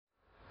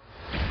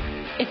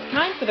It's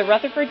time for the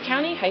Rutherford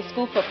County High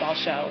School Football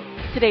Show.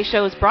 Today's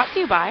show is brought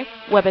to you by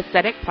Webb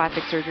Aesthetic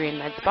Plastic Surgery and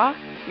Med Spa,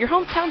 your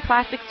hometown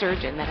plastic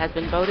surgeon that has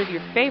been voted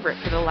your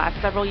favorite for the last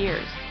several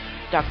years.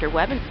 Dr.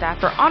 Webb and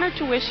staff are honored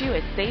to wish you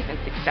a safe and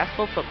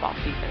successful football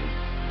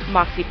season.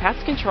 Moxie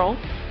Pest Control,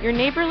 your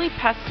neighborly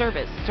pest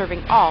service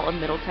serving all of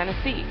Middle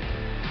Tennessee.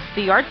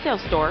 The Yard Sale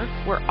Store,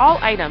 where all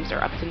items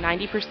are up to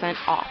 90%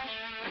 off.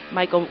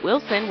 Michael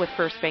Wilson with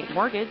First Bank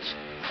Mortgage.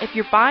 If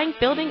you're buying,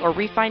 building, or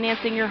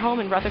refinancing your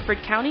home in Rutherford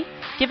County,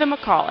 give him a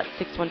call at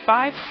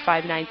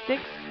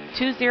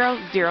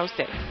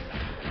 615-596-2006.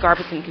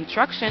 Garbison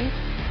Construction,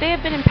 they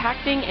have been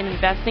impacting and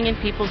investing in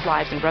people's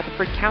lives in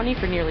Rutherford County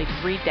for nearly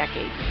 3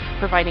 decades,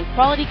 providing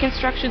quality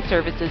construction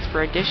services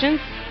for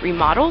additions,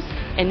 remodels,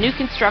 and new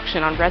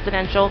construction on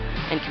residential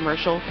and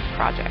commercial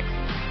projects.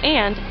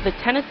 And the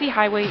Tennessee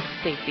Highway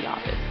Safety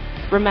Office.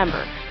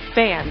 Remember,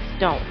 fans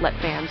don't let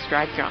fans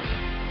drive drunk.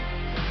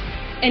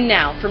 And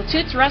now, from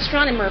Toots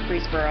Restaurant in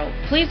Murfreesboro,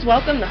 please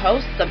welcome the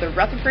hosts of the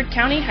Rutherford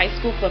County High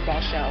School Football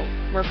Show,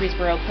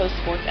 Murfreesboro Post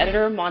Sports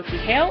Editor Monty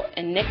Hale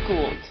and Nick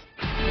Gould.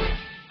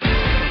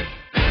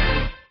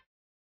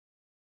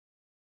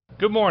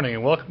 Good morning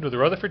and welcome to the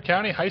Rutherford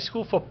County High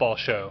School Football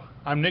Show.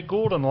 I'm Nick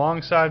Gould and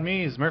alongside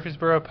me is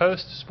Murfreesboro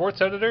Post Sports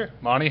Editor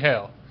Monty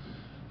Hale.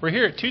 We're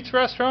here at Toots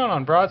Restaurant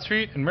on Broad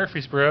Street in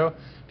Murfreesboro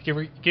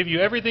to give you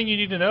everything you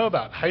need to know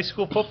about high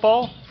school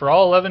football for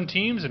all 11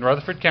 teams in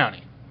Rutherford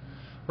County.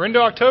 We're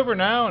into October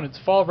now, and it's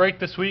fall break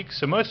this week,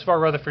 so most of our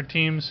Rutherford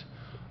teams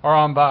are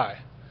on bye.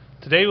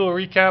 Today we'll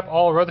recap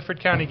all Rutherford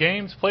County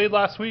games played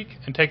last week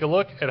and take a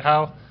look at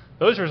how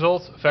those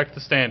results affect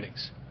the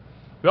standings.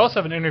 We also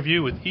have an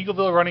interview with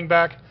Eagleville running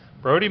back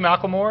Brody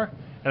Malcolmore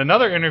and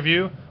another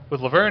interview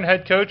with Laverne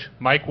head coach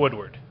Mike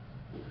Woodward.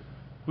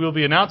 We will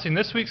be announcing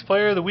this week's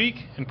Player of the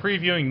Week and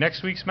previewing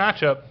next week's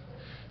matchup.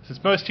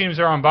 Since most teams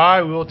are on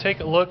bye, we will take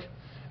a look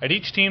at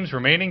each team's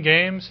remaining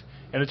games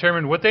and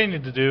determine what they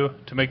need to do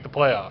to make the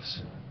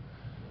playoffs.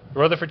 The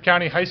Rutherford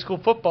County High School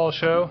Football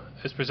Show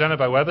is presented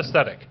by Webb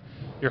Aesthetic,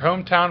 your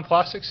hometown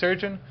plastic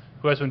surgeon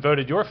who has been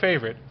voted your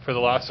favorite for the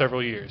last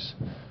several years.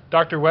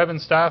 Dr. Webb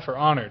and staff are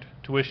honored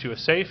to wish you a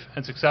safe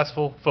and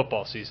successful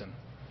football season.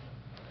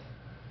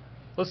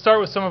 Let's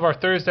start with some of our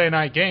Thursday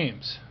night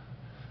games.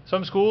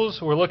 Some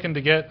schools were looking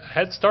to get a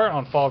head start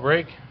on fall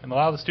break and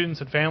allow the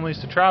students and families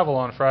to travel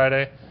on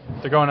Friday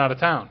if they're going out of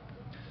town.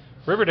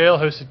 Riverdale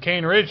hosted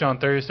Cane Ridge on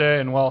Thursday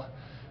and, well,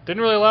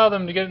 didn't really allow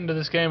them to get into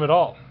this game at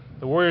all.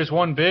 The Warriors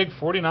won big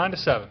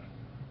 49-7.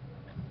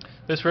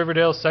 This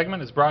Riverdale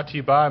segment is brought to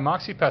you by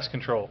Moxie Pest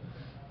Control,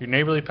 your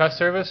neighborly pest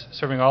service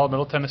serving all of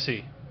Middle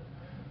Tennessee.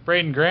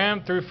 Braden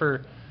Graham threw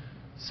for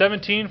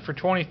 17 for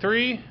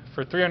 23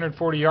 for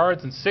 340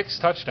 yards and 6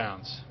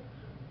 touchdowns.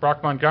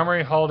 Brock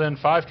Montgomery hauled in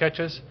 5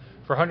 catches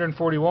for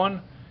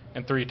 141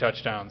 and 3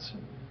 touchdowns.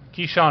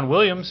 Keyshawn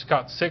Williams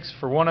got 6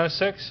 for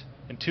 106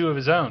 and 2 of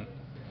his own.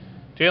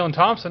 Jalen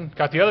Thompson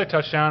got the other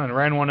touchdown and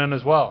ran one in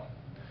as well.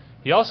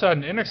 He also had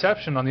an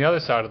interception on the other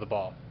side of the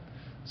ball.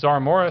 Czar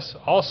Morris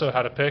also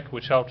had a pick,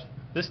 which helped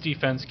this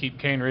defense keep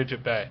Cane Ridge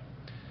at bay.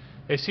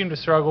 They seem to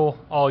struggle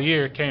all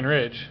year, Cane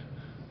Ridge,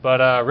 but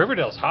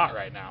Riverdale's hot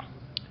right now.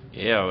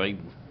 Yeah, they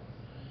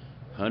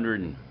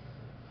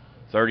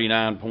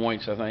 139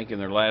 points, I think, in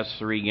their last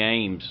 3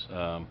 games.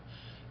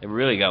 They've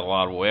really got a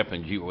lot of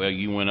weapons. You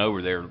went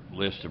over their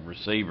list of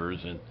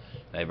receivers, and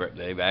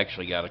they've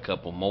actually got a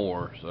couple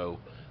more. So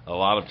a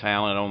lot of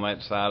talent on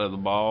that side of the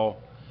ball.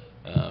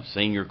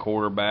 Senior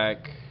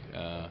quarterback,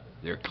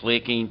 they're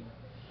clicking,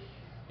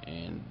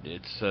 and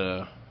it's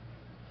going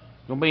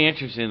to be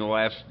interesting the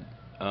last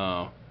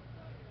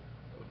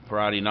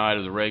Friday night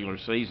of the regular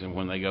season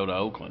when they go to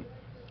Oakland.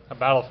 A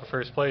battle for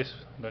first place,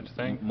 don't you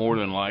think? More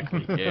than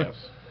likely, yes.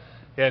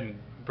 Yeah, and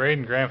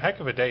Braden Graham,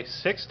 heck of a day,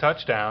 6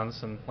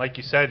 touchdowns, and like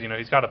you said,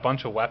 he's got a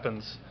bunch of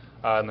weapons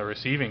in the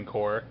receiving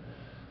core,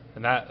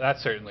 and that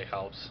certainly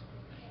helps.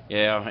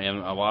 Yeah, and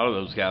a lot of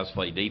those guys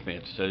play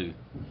defense too.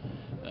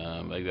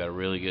 They've got a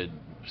really good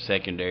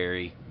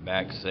secondary,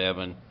 back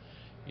 7.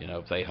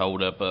 If they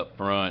hold up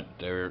front,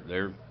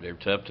 they're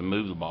tough to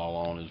move the ball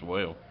on as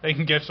well. They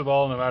can catch the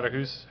ball no matter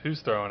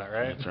who's throwing it,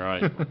 right? That's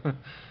right.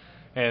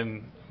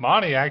 And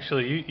Monty,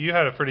 actually, you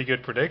had a pretty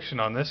good prediction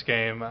on this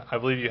game. I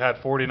believe you had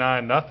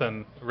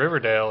 49-0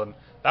 Riverdale, and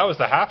that was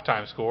the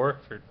halftime score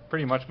for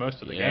pretty much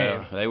most of the game.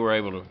 Yeah, they were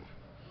able to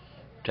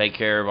take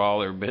care of all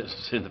their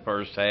business in the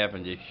first half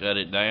and just shut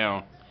it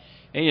down.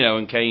 And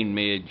and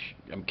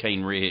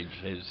Cane Ridge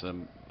has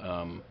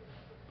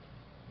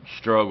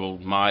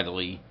struggled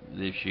mightily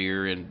this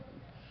year, and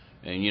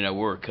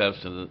we're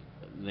accustomed to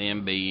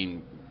them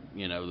being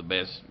the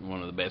best,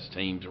 one of the best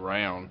teams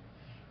around,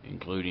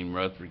 including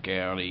Rutherford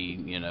County,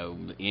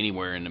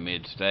 anywhere in the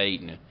mid-state,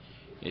 and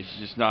it's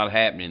just not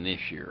happening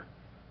this year.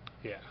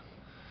 Yeah.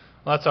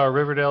 Well, that's our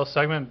Riverdale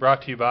segment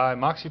brought to you by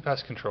Moxie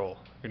Pest Control,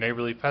 your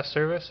neighborly pest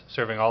service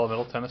serving all of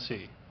Middle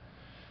Tennessee.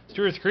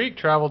 Stewart's Creek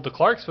traveled to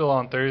Clarksville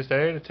on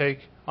Thursday to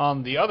take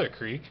on the other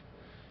creek,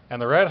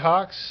 and the Red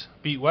Hawks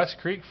beat West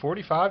Creek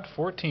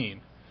 45-14.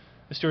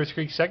 The Stewart's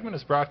Creek segment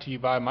is brought to you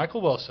by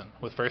Michael Wilson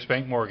with First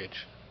Bank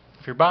Mortgage.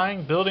 If you're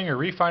buying, building, or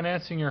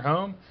refinancing your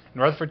home in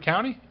Rutherford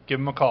County, give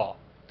them a call.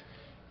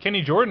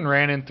 Kenny Jordan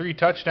ran in 3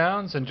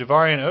 touchdowns, and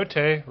Javarian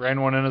Ote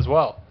ran one in as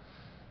well.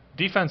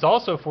 Defense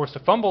also forced a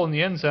fumble in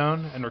the end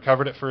zone and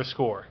recovered it for a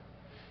score.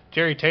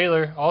 Jerry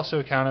Taylor also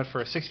accounted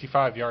for a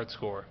 65-yard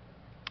score.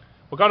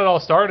 What got it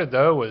all started,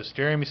 though, was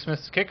Jeremy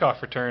Smith's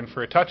kickoff return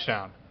for a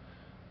touchdown.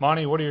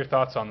 Monty, what are your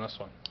thoughts on this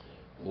one?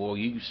 Well,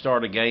 you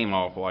start a game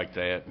off like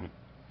that,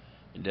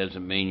 it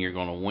doesn't mean you're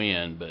going to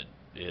win, but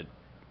it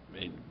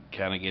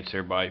kind of gets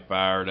everybody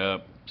fired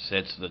up,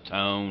 sets the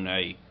tone.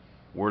 Hey,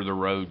 we're the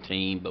road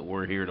team, but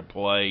we're here to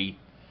play.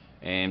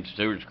 And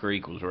Stewart's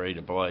Creek was ready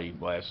to play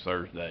last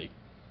Thursday.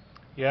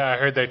 Yeah, I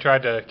heard they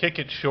tried to kick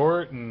it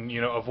short and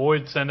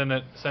avoid sending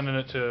it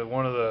to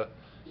one of the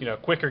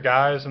quicker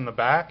guys in the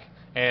back,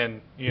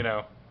 and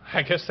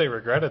I guess they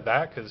regretted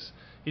that because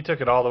he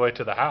took it all the way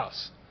to the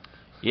house.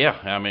 Yeah,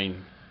 I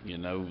mean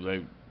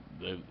they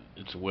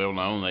it's well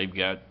known they've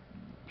got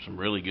some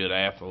really good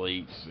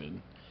athletes,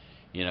 and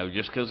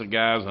just because a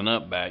guy's an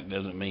up back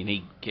doesn't mean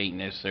he can't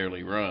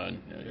necessarily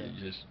run.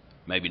 Just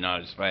maybe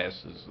not as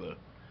fast as the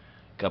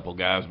couple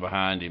guys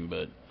behind him,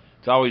 but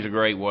it's always a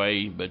great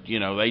way. But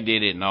they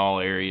did it in all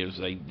areas.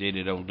 They did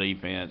it on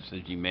defense,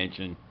 as you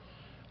mentioned,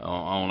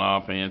 on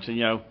offense,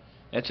 and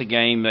that's a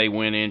game they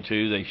went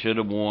into. They should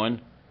have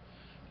won.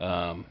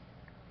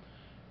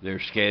 Their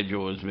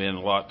schedule has been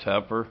a lot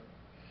tougher,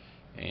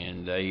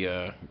 and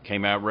they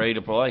came out ready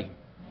to play.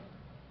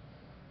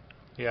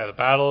 Yeah, the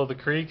Battle of the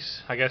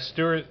Creeks. I guess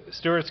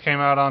Stewart's came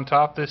out on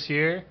top this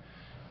year,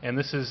 and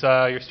this is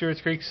your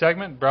Stewart's Creek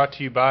segment brought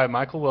to you by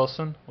Michael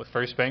Wilson with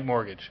First Bank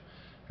Mortgage.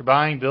 If you're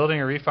buying,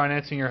 building, or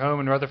refinancing your home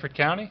in Rutherford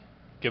County,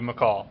 give them a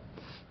call.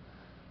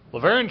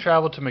 Laverne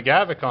traveled to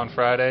McGavock on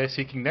Friday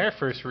seeking their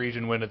first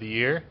region win of the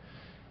year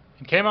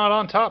and came out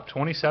on top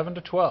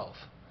 27-12.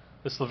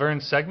 This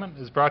Laverne segment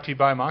is brought to you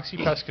by Moxie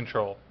Pest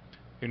Control,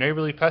 your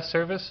neighborly pest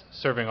service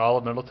serving all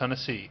of Middle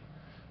Tennessee.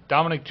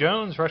 Dominic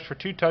Jones rushed for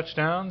 2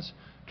 touchdowns,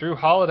 Drew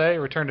Holiday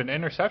returned an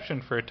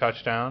interception for a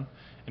touchdown,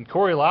 and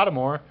Corey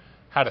Lattimore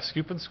had a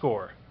scoop and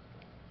score.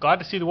 Glad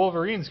to see the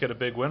Wolverines get a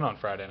big win on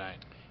Friday night.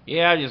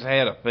 Yeah, I just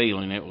had a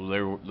feeling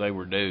they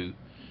were due.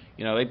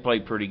 They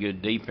played pretty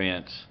good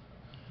defense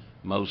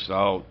most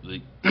all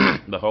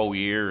the whole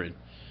year,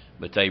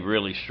 but they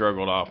really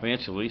struggled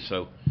offensively.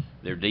 So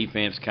their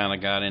defense kind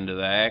of got into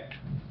the act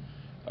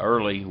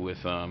early with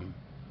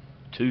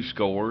 2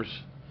 scores,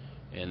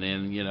 and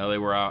then they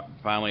were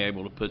finally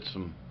able to put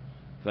some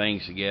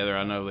things together.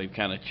 I know they've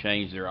kind of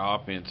changed their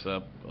offense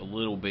up a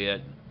little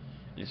bit.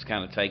 It's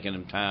kind of taken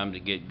them time to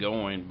get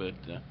going, but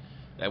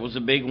that was a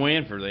big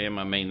win for them.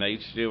 I mean, they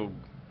still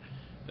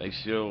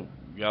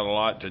got a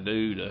lot to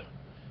do to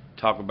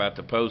talk about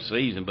the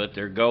postseason, but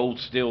their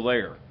goal's still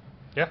there.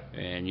 Yeah.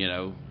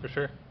 And for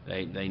sure,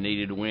 they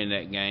needed to win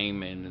that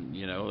game, and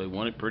they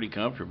won it pretty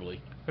comfortably.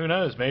 Who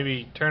knows?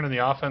 Maybe turning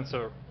the offense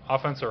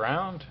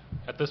around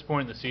at this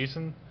point in the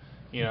season,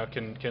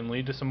 can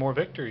lead to some more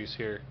victories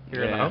here in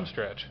the home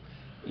stretch.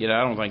 I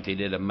don't think they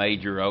did a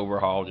major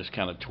overhaul, just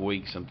kind of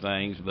tweak some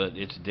things, but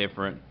it's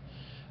different.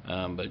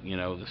 But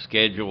the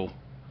schedule's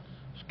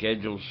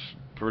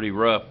pretty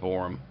rough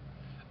for them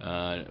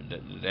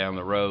down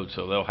the road,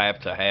 so they'll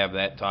have to have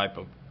that type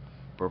of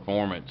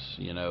performance.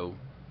 Yeah,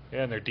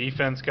 and their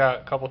defense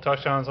got a couple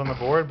touchdowns on the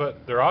board,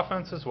 but their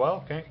offense as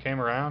well came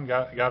around,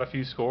 got a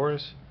few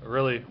scores. A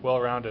really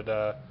well-rounded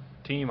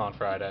team on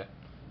Friday.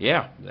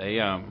 Yeah,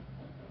 they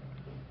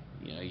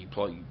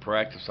you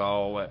practice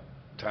all that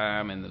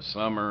time in the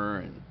summer,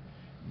 and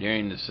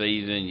during the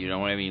season you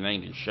don't have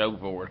anything to show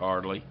for it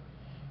hardly.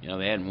 They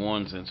hadn't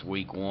won since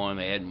week 1.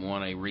 They hadn't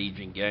won a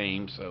region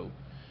game, so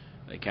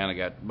they kind of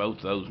got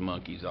both those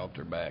monkeys off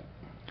their back.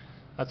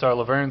 That's our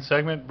Laverne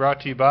segment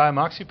brought to you by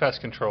Moxie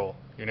Pest Control,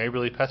 your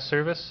neighborly pest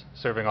service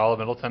serving all of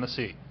Middle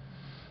Tennessee.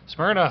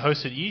 Smyrna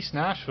hosted East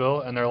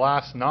Nashville in their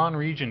last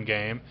non-region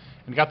game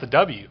and got the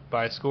W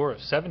by a score of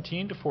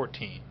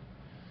 17-14.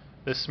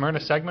 This Smyrna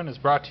segment is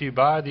brought to you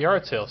by the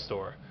Yard Sale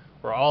Store,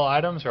 where all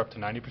items are up to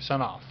 90%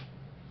 off.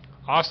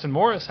 Austin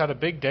Morris had a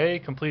big day,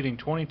 completing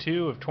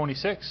 22 of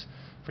 26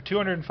 for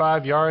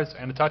 205 yards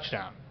and a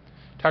touchdown.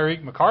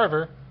 Tyreek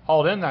McCarver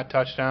hauled in that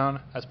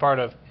touchdown as part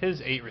of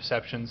his 8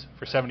 receptions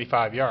for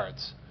 75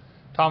 yards.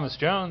 Thomas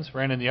Jones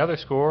ran in the other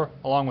score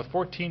along with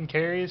 14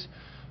 carries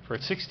for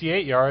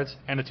 68 yards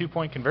and a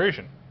 2-point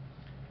conversion.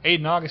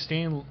 Aiden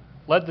Augustine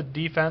led the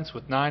defense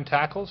with 9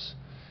 tackles.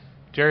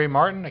 Jerry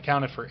Martin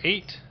accounted for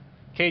 8.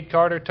 Cade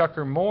Carter,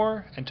 Tucker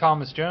Moore, and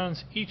Thomas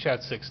Jones each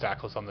had 6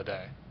 tackles on the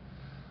day.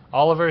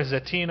 Oliver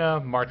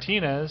Zetina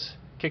Martinez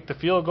kicked the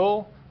field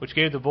goal, which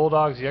gave the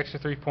Bulldogs the extra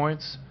 3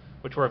 points,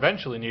 which were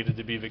eventually needed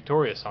to be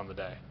victorious on the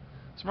day.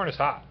 Smyrna's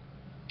hot.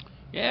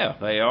 Yeah,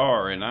 they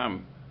are, and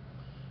I'm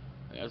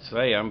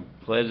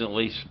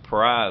pleasantly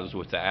surprised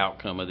with the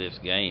outcome of this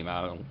game.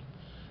 I don't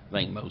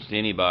think most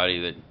anybody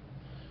that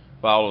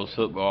follows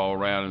football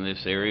around in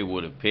this area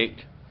would have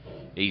picked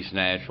East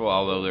Nashville,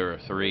 although they're a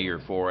 3 or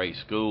 4A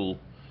school.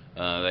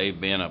 They've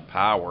been a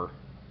power.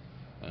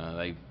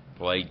 They've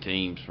played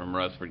teams from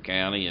Rutherford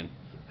County and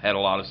had a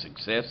lot of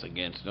success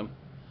against them.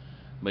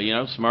 But,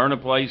 Smyrna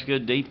plays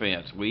good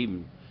defense. We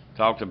even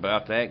talked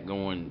about that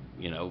going,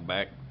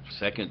 back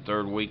second,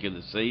 third week of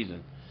the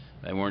season.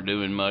 They weren't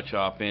doing much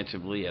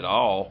offensively at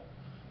all,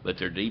 but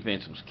their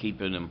defense was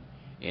keeping them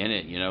in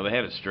it. They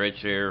had a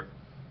stretch there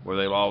where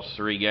they lost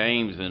 3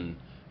 games and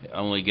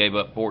only gave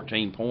up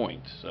 14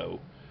 points. So,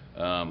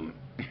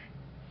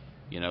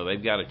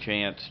 they've got a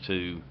chance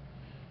to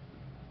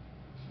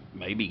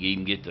maybe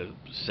even get the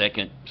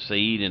second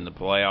seed in the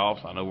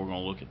playoffs. I know we're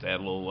going to look at that a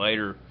little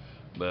later,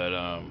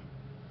 but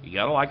you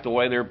got to like the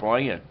way they're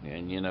playing,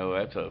 and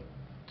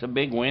it's a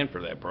big win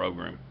for that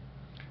program.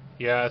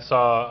 Yeah, I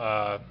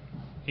saw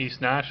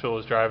East Nashville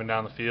was driving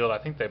down the field. I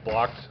think they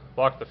blocked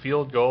the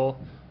field goal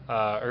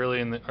early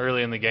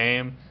in the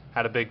game.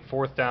 Had a big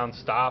 4th down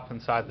stop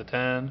inside the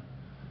 10.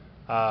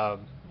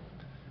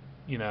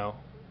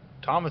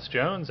 Thomas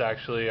Jones,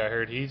 actually, I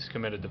heard he's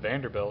committed to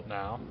Vanderbilt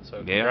now.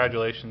 So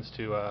congratulations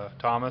to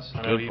Thomas.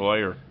 I know Good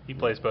player. He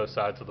plays both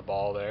sides of the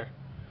ball there.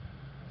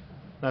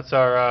 That's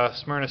our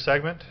Smyrna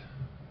segment,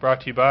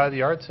 brought to you by the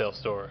Yard Sale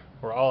Store,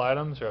 where all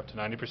items are up to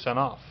 90%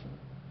 off.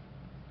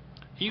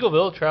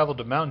 Eagleville traveled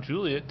to Mount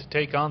Juliet to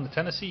take on the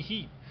Tennessee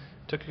Heat,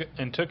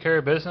 took care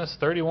of business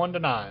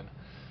 31-9.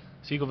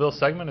 This Eagleville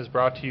segment is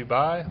brought to you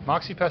by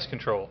Moxie Pest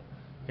Control,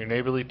 your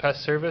neighborly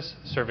pest service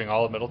serving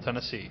all of Middle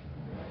Tennessee.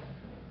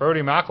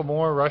 Brody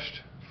McElmore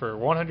rushed for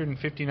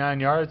 159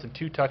 yards and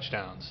 2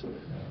 touchdowns.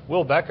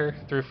 Will Becker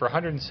threw for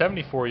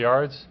 174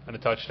 yards and a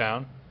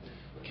touchdown.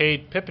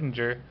 Cade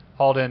Pippinger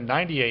hauled in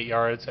 98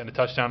 yards and a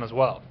touchdown as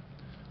well.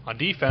 On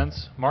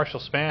defense, Marshall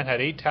Spann had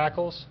 8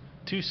 tackles,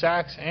 2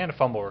 sacks, and a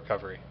fumble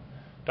recovery.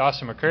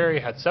 Dawson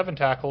McCrary had 7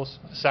 tackles,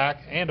 a sack,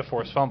 and a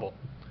forced fumble.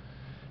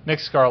 Nick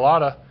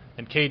Scarlotta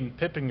and Caden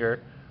Pippinger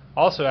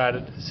also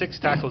added 6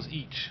 tackles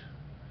each.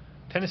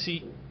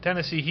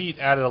 Tennessee Heat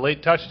added a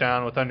late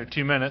touchdown with under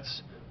 2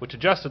 minutes, which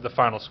adjusted the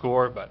final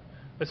score, but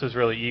this was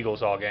really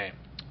Eagles all game.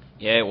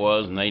 Yeah, it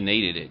was, and they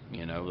needed it.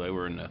 They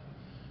were in the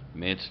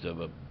midst of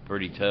a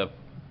pretty tough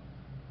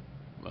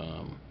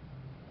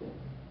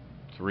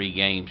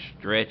 3-game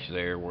stretch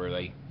there where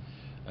they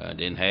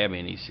didn't have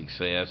any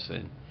success.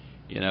 And,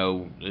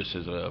 this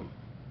is a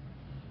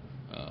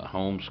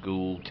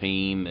homeschool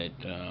team that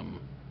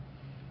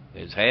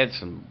has had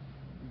some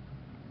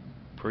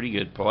pretty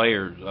good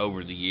players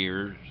over the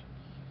years.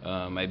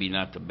 Maybe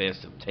not the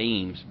best of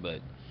teams,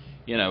 but,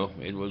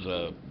 it was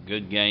a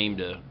good game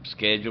to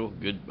schedule,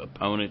 good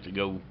opponent to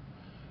go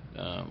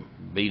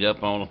beat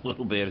up on a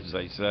little bit, as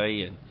they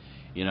say. And,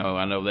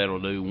 I know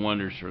that'll do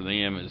wonders for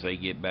them as they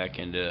get back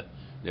into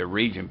their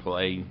region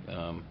play,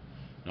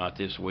 not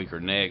this week or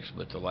next,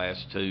 but the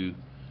last 2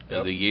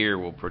 of the year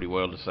will pretty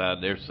well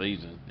decide their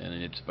season and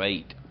its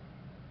fate.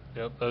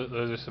 Yep,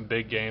 those are some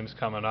big games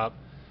coming up.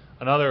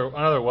 Another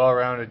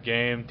well-rounded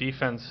game.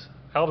 Defense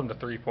held them to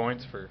 3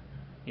 points for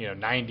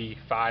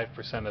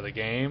 95% of the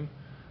game.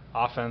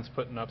 Offense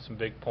putting up some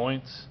big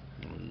points.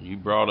 You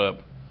brought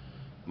up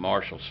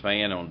Marshall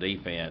Spann on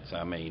defense.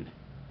 I mean,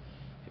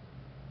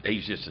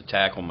 he's just a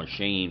tackle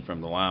machine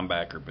from the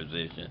linebacker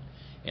position,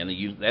 and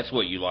that's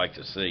what you like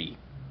to see.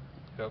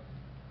 Yep.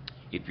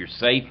 If your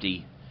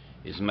safety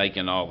is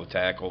making all the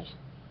tackles,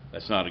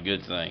 that's not a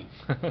good thing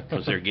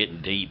because they're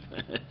getting deep.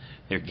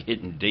 They're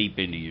getting deep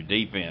into your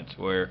defense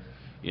where,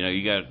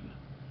 you got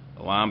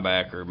a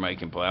linebacker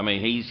making play. I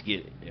mean, he's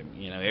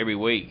every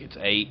week it's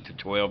 8 to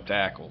 12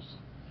 tackles,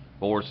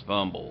 forced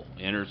fumble,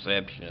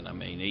 interception. I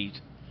mean,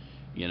 he's,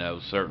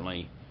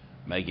 certainly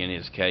making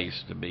his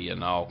case to be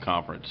an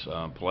all-conference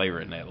player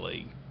in that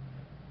league.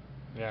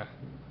 Yeah,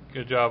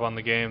 good job on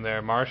the game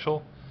there,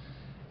 Marshall.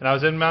 And I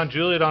was in Mount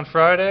Juliet on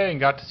Friday and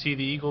got to see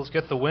the Eagles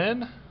get the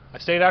win. I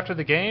stayed after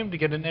the game to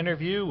get an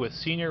interview with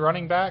senior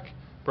running back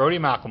Brody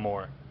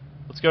McElmore.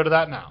 Let's go to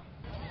that now.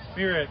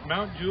 Here at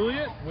Mount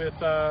Juliet with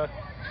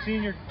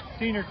senior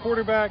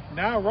quarterback,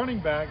 now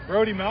running back,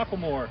 Brody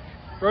McElmore.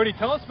 Brody,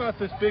 tell us about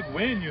this big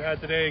win you had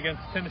today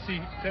against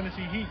Tennessee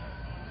Heat.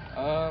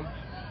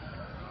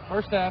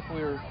 First half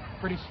we were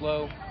pretty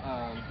slow.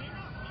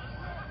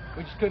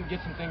 We just couldn't get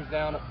some things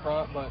down up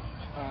front, but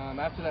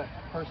after that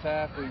first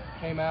half we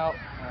came out.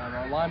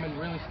 Our linemen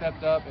really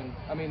stepped up, and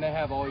they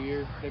have all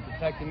year. They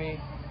protected me.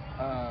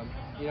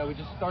 We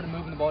just started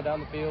moving the ball down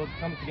the field,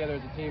 coming together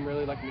as a team,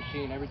 really like a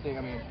machine. Everything.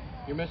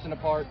 You're missing a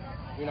part,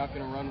 you're not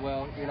going to run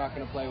well, you're not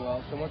going to play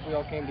well. So once we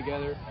all came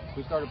together,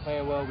 we started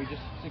playing well. We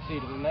just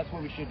succeeded, and that's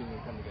what we should do when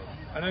we come together.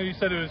 I know you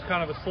said it was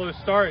kind of a slow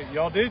start.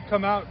 Y'all did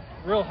come out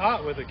real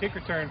hot with a kick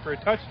return for a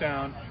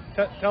touchdown.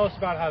 Tell us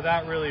about how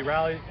that really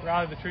rallied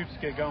the troops to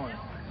get going.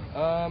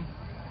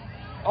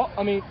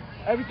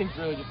 Everything's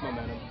really just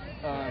momentum.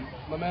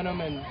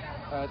 Momentum and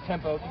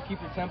tempo. If you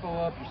keep your tempo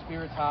up, your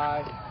spirits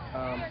high,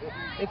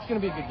 it's going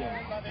to be a good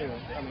game. You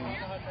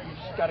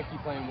just got to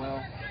keep playing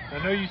well. I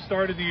know you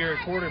started the year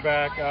at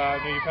quarterback. I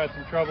know you've had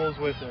some troubles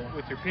with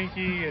your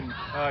pinky and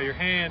your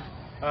hand.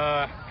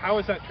 How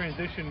has that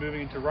transition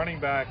moving into running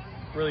back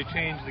really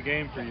changed the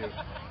game for you?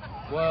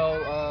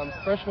 Well,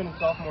 freshman and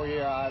sophomore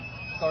year, I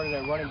started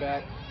at running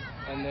back,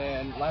 and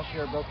then last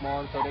year I broke my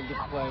arm, so I didn't get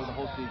to play the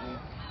whole season.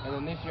 And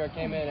then this year I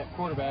came in at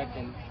quarterback,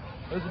 and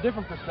it was a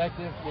different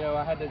perspective. You know,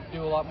 I had to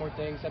do a lot more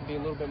things, had to be a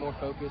little bit more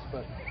focused.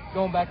 But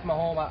going back to my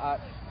home, I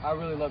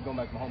really love going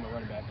back to my home at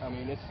running back. I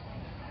mean,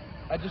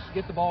 I just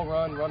get the ball,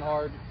 run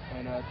hard,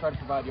 and try to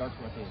provide yards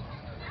for my team.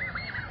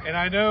 And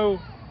I know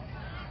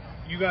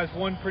you guys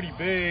won pretty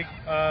big.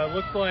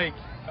 Looked like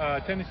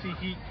Tennessee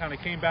Heat kind of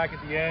came back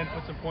at the end,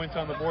 put some points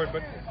on the board,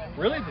 but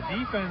really the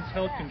defense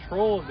held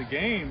control of the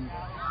game,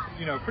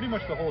 you know, pretty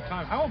much the whole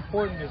time. How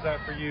important is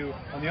that for you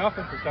on the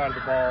offensive side of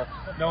the ball,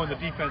 knowing the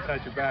defense has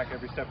your back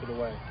every step of the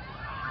way?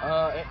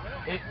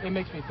 It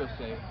makes me feel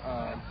safe.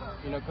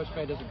 You know, Coach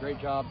Fay does a great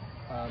job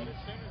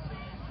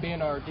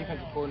being our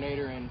defensive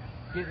coordinator and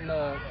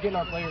getting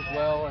our players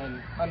well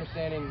and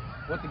understanding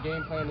what the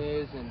game plan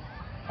is and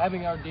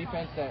having our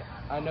defense that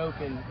I know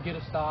can get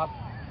a stop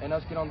and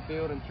us get on the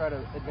field and try to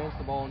advance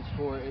the ball and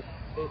score.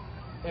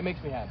 It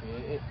makes me happy.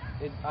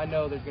 I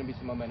know there's going to be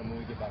some momentum when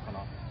we get back on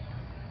offense.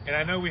 And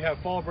I know we have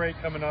fall break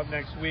coming up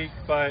next week,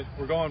 but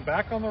we're going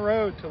back on the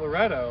road to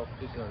Loretto.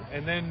 Yes, sir.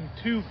 And then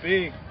 2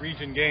 big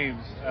region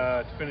games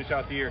to finish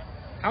out the year.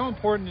 How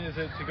important is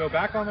it to go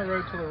back on the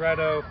road to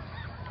Loretto,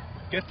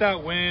 get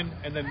that win,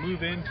 and then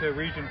move into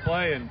region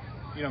play and,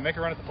 you know, make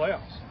a run at the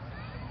playoffs?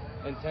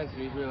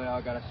 Intensity is really all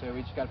I got to say.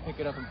 We just got to pick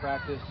it up in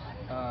practice.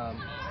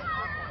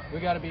 We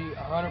got to be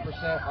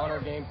 100% on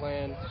our game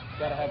plan.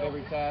 Got to have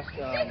every task. We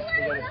got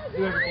to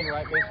do everything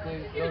right,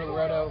 basically. Go to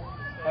Loretto,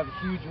 have a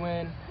huge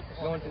win,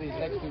 go into these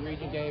next 2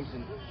 region games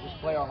and just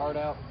play our heart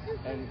out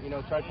and, you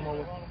know, try to come home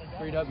with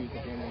 3 W's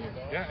at the end of the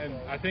year. Yeah, and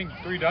I think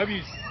 3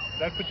 W's,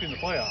 that puts you in the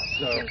playoffs.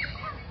 So,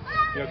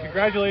 you know,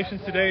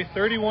 congratulations today,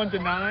 31-9,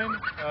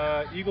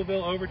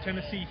 Eagleville over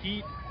Tennessee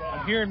Heat.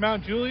 I'm here in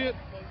Mount Juliet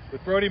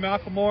with Brody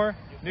Malcolmore,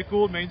 Nick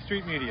Gould, Main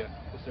Street Media.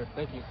 Yes, sir.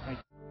 Thank you. Thank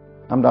you.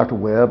 I'm Dr.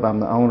 Webb. I'm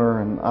the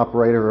owner and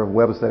operator of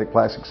Webb Aesthetic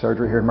Plastic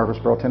Surgery here in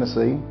Murfreesboro,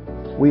 Tennessee.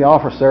 We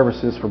offer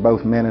services for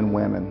both men and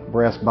women,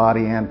 breast,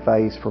 body, and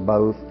face for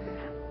both.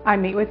 I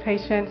meet with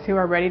patients who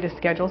are ready to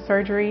schedule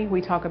surgery.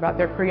 We talk about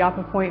their pre-op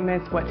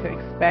appointments, what to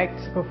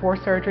expect before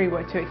surgery,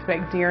 what to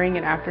expect during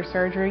and after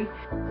surgery.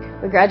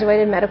 We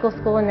graduated medical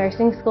school and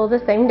nursing school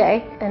the same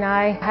day, and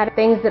I had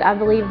things that I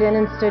believed in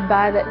and stood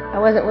by that I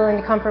wasn't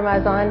willing to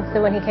compromise on.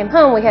 So when he came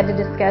home, we had to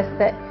discuss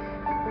that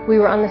we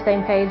were on the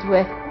same page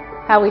with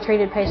how we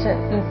treated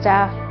patients and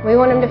staff. We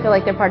want them to feel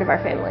like they're part of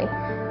our family.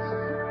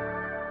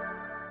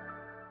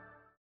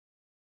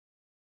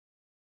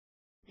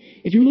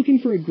 If you're looking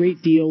for a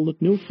great deal,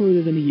 look no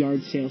further than the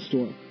Yard Sale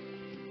Store.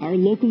 Our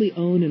locally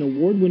owned and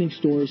award-winning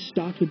store is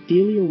stocked with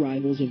daily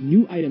arrivals of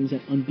new items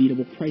at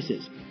unbeatable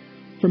prices.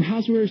 From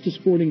housewares to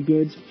sporting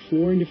goods,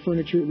 flooring to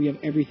furniture, we have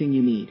everything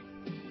you need.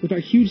 With our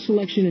huge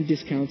selection and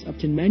discounts up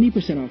to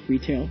 90% off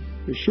retail,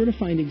 you're sure to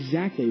find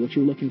exactly what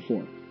you're looking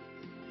for.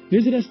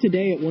 Visit us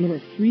today at one of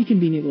our 3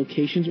 convenient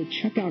locations or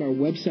check out our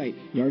website,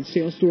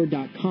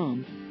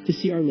 yardsalestore.com, to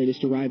see our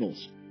latest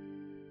arrivals.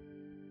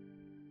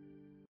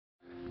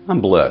 I'm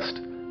blessed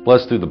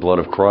through the blood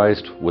of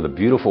Christ, with a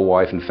beautiful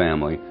wife and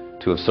family,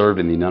 to have served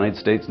in the United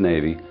States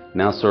Navy,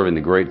 now serving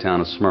the great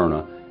town of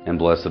Smyrna, and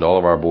blessed that all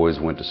of our boys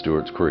went to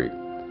Stewart's Creek.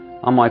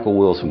 I'm Michael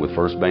Wilson with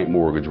First Bank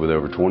Mortgage with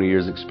over 20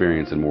 years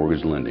experience in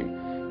mortgage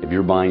lending. If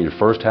you're buying your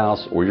first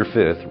house or your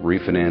 5th,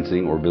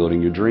 refinancing or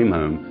building your dream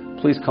home,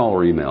 please call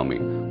or email me,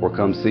 or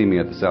come see me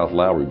at the South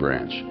Lowry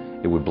branch.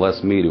 It would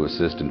bless me to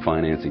assist in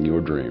financing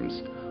your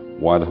dreams.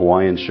 Why the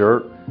Hawaiian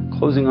shirt?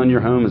 Closing on your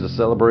home is a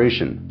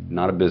celebration,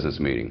 not a business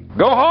meeting.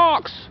 Go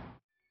Hawks!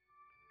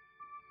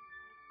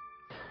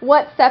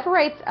 What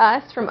separates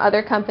us from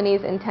other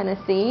companies in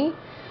Tennessee,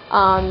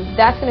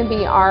 that's going to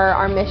be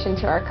our mission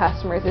to our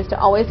customers, is to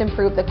always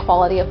improve the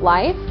quality of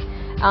life.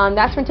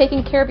 That's from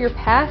taking care of your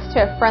pest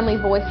to a friendly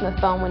voice on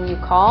the phone when you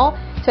call,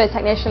 to a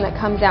technician that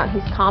comes out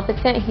who's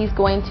competent. He's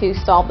going to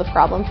solve the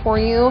problem for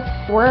you.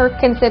 We're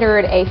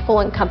considered a full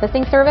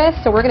encompassing service,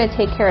 so we're going to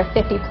take care of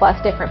 50 plus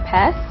different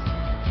pests,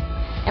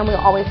 and we'll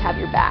always have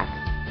your back.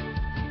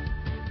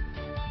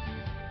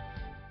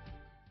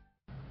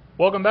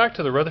 Welcome back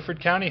to the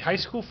Rutherford County High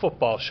School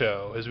Football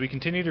Show as we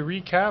continue to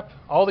recap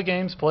all the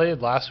games played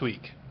last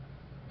week.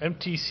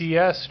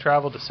 MTCS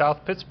traveled to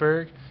South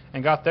Pittsburgh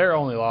and got their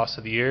only loss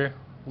of the year,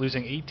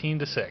 losing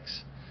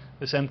 18-6.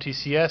 This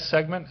MTCS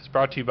segment is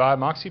brought to you by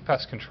Moxie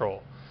Pest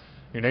Control,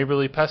 your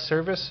neighborly pest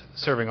service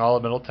serving all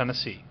of Middle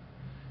Tennessee.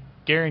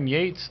 Garen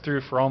Yates threw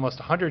for almost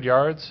 100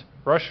 yards,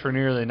 rushed for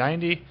nearly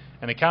 90,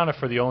 and accounted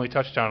for the only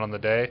touchdown on the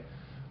day,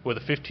 with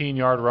a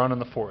 15-yard run in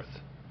the 4th.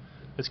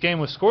 This game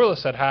was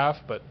scoreless at half,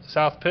 but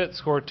South Pitt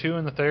scored 2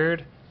 in the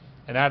 3rd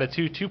and added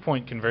 2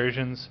 two-point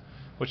conversions,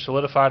 which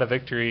solidified a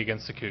victory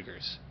against the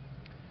Cougars.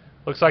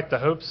 Looks like the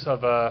hopes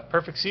of a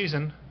perfect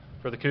season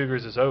for the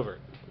Cougars is over.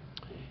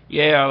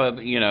 Yeah,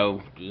 you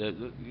know,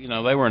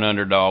 they were an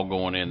underdog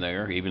going in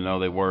there, even though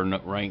they were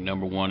ranked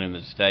number 1 in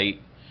the state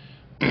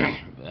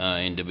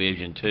in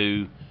Division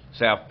II.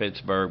 South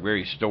Pittsburgh,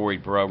 very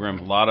storied program,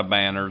 a lot of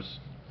banners,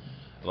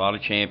 a lot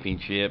of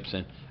championships,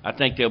 and I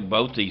think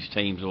both these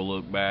teams will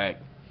look back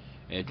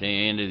at the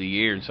end of the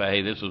year and say,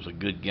 hey, this was a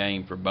good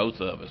game for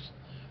both of us.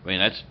 I mean,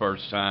 that's the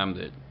first time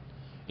that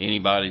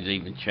anybody's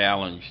even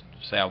challenged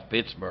South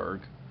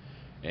Pittsburgh,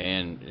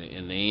 And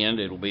in the end,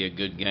 it'll be a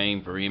good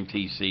game for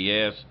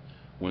MTCS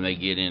when they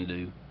get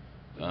into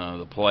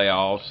the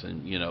playoffs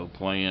and,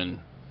 playing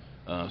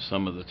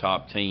some of the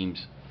top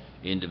teams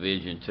in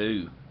Division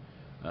II.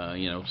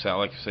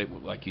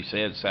 Like you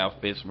said,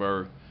 South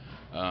Pittsburgh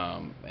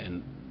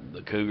and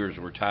the Cougars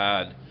were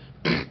tied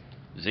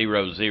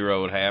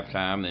 0-0 at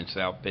halftime. Then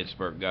South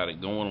Pittsburgh got it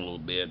going a little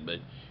bit. But,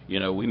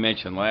 we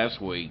mentioned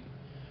last week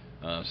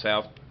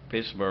South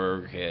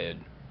Pittsburgh had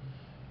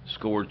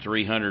scored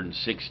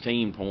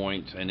 316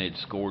 points and had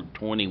scored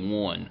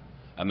 21.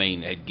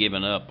 Had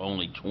given up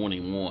only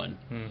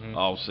 21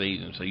 all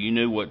season. So you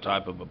knew what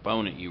type of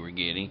opponent you were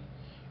getting.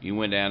 You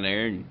went down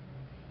there and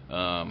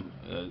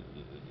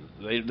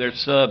their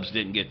subs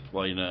didn't get to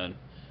play none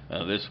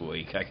this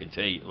week. I can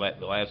tell you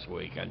last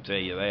week. I can tell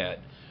you that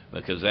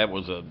because that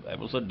was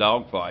a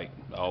dogfight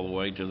all the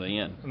way to the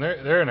end. And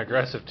they're an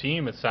aggressive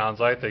team. It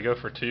sounds like they go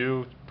for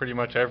two pretty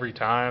much every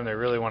time. They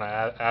really want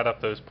to add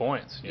up those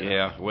points.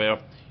 Yeah, well,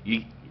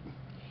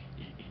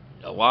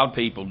 a lot of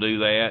people do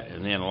that,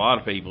 and then a lot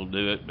of people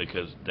do it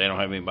because they don't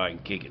have anybody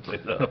to kick it to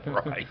the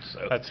upright.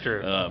 So that's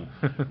true.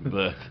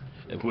 But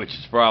which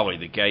is probably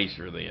the case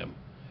for them.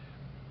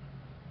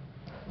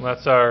 Well,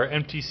 that's our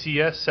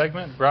MTCS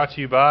segment brought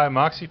to you by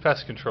Moxie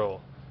Pest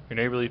Control, your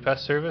neighborly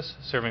pest service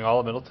serving all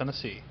of Middle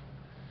Tennessee.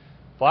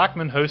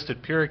 Blackman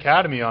hosted Pure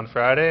Academy on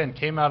Friday and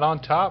came out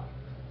on top,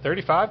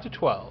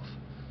 35-12.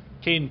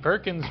 Caden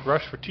Perkins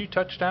rushed for 2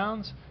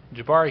 touchdowns, and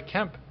Jabari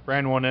Kemp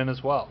ran one in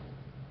as well.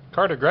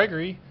 Carter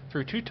Gregory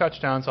threw 2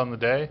 touchdowns on the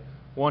day,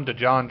 one to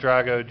John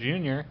Drago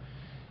Jr.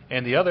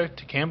 and the other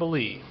to Campbell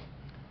Lee.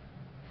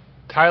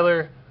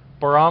 Tyler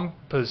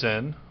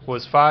Borampazin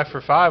was 5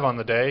 for 5 on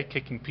the day,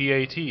 kicking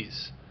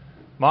PATs.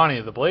 Monty,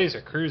 the Blaze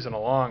are cruising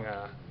along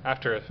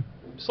after a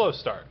slow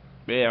start.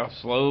 Yeah,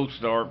 slow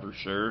start for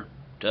sure.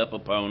 Tough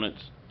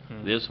opponents.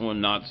 This one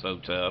not so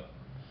tough.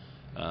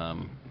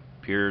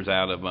 Pure's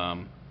out of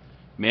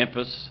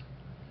Memphis.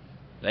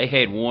 They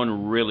had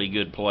one really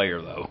good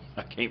player though.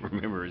 I can't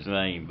remember his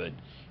name, but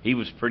he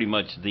was pretty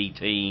much the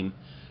team.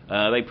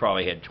 They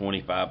probably had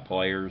 25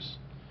 players.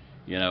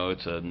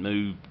 It's a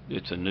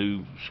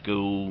new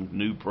school,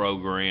 new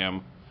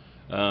program,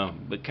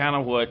 but kind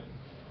of what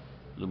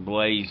the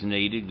Blaze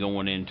needed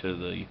going into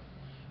the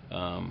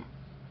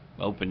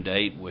open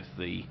date with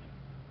the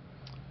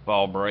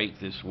fall break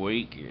this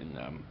week.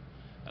 And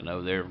I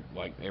know they're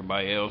like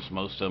everybody else.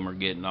 Most of them are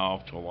getting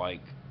off till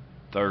like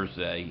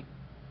Thursday.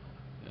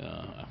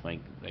 I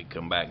think they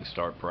come back and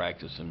start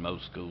practicing.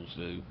 Most schools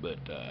do, but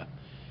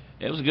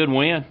it was a good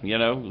win.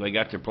 They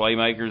got their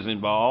playmakers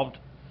involved.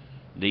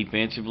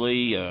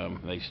 Defensively,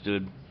 they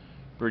stood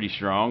pretty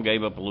strong.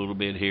 Gave up a little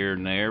bit here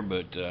and there,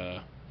 but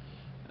they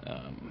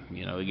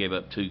gave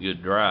up 2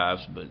 good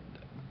drives. But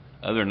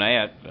other than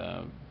that,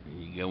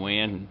 you go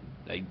in,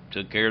 they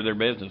took care of their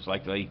business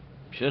like they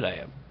should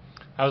have.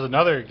 That was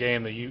another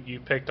game that you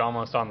picked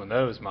almost on the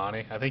nose,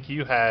 Monty. I think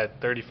you had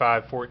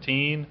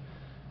 35-14.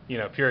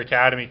 Pure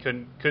Academy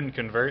couldn't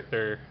convert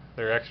their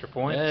extra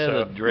points. Yeah,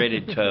 so. The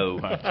dreaded toe,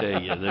 I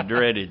tell you, the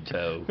dreaded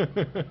toe.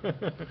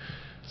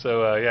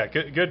 So,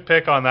 good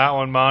pick on that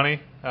one,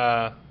 Monty.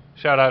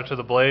 Shout out to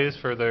the Blaze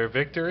for their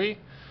victory.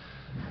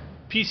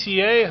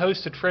 PCA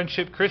hosted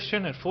Friendship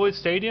Christian at Floyd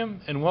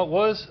Stadium in what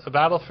was a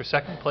battle for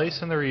second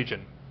place in the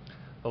region.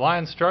 The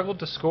Lions struggled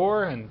to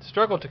score and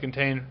struggled to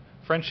contain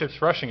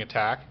Friendship's rushing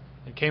attack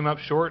and came up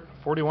short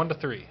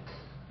 41-3.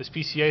 This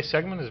PCA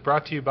segment is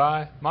brought to you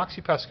by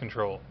Moxie Pest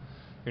Control,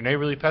 your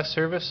neighborly pest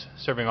service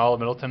serving all of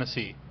Middle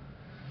Tennessee.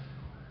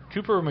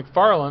 Cooper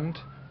McFarland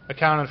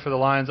accounted for the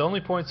Lions'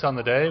 only points on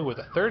the day with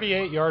a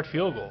 38-yard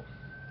field goal.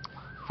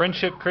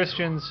 Friendship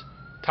Christian's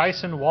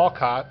Tyson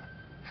Walcott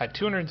had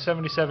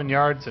 277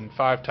 yards and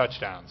 5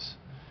 touchdowns.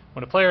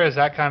 When a player has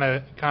that kind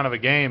of a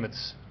game,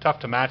 it's tough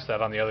to match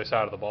that on the other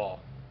side of the ball.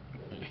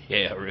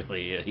 Yeah,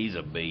 really is. He's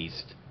a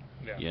beast.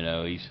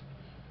 Yeah. He's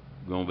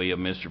going to be a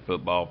Mr.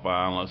 Football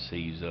finalist.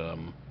 He's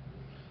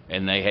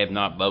and they have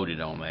not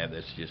voted on that.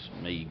 That's just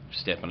me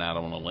stepping out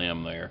on a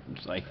limb there and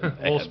saying that.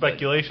 A little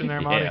speculation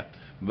there, Monty. Yeah,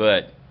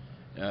 but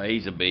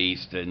he's a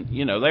beast, and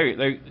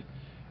they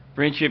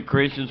Friendship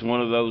Christian's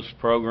one of those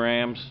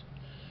programs.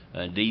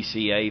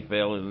 DCA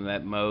fell in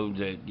that mode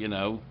that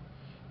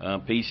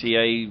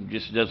PCA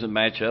just doesn't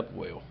match up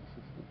well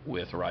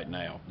with right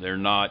now. They're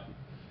not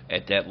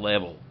at that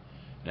level.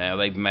 Now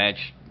they've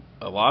matched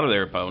a lot of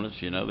their opponents.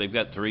 They've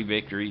got 3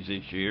 victories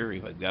this year.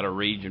 They've got a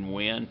region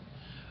win.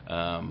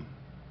 I'm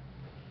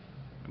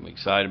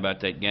excited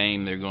about that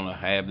game they're going to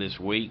have this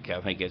week.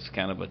 I think it's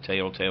kind of a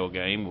telltale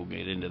game. We'll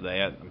get into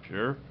that, I'm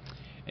sure.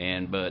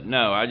 But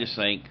no, I just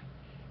think,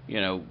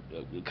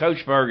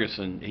 Coach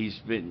Ferguson, he's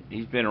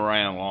been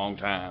around a long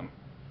time,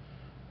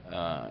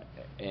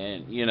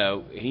 and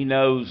he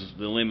knows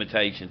the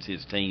limitations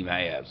his team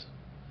has.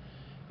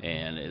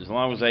 And as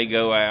long as they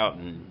go out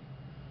and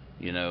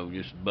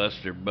just bust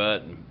their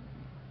butt and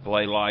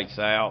play lights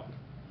out,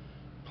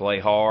 play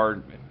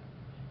hard.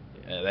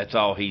 That's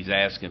all he's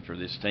asking for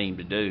this team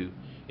to do.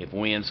 If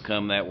wins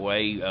come that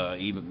way,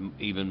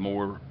 even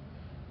more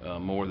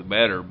more the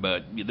better.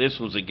 But this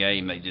was a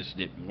game they just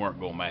weren't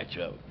going to match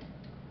up.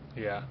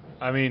 Yeah,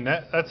 I mean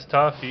that's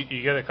tough.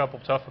 You get a couple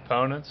tough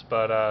opponents,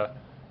 but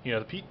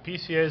the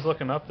PCA is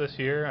looking up this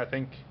year. I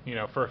think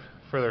for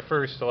their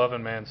first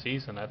 11-man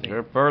season, I think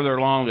They're further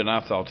along than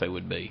I thought they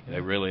would be.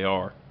 They really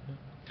are.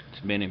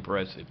 It's been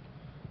impressive.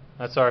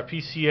 That's our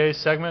PCA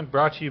segment,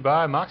 brought to you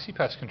by Moxie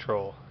Pest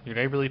Control, your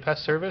neighborly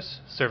pest service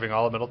serving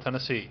all of Middle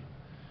Tennessee.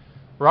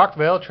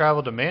 Rockvale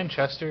traveled to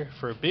Manchester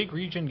for a big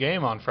region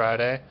game on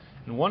Friday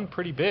and won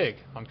pretty big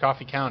on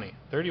Coffee County,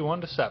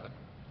 31-7.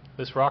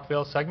 This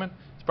Rockvale segment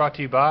is brought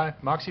to you by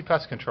Moxie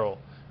Pest Control,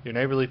 your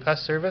neighborly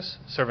pest service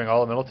serving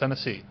all of Middle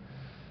Tennessee.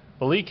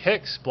 Malik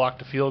Hicks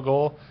blocked a field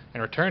goal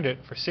and returned it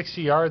for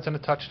 60 yards and a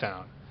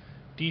touchdown.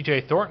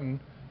 DJ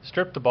Thornton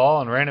stripped the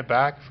ball and ran it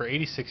back for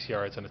 86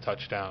 yards and a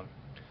touchdown.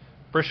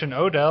 Brishan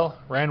Odell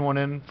ran one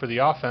in for the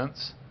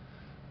offense.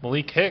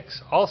 Malik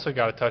Hicks also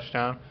got a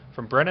touchdown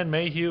from Brennan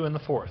Mayhew in the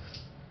fourth.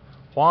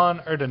 Juan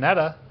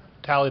Urdaneta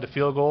tallied a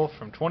field goal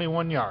from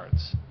 21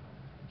 yards.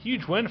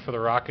 Huge win for the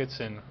Rockets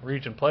in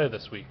region play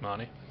this week,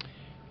 Monty.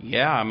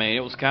 Yeah, I mean,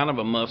 it was kind of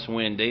a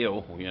must-win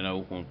deal.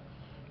 When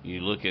you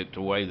look at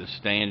the way the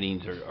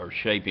standings are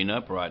shaping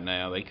up right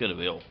now, they could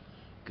ill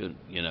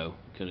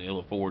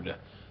afford to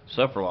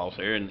suffer loss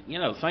there. And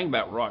the thing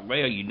about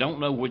Rockvale, you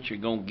don't know what you're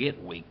going to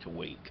get week to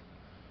week.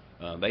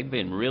 They've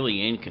been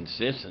really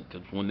inconsistent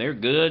because when they're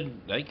good,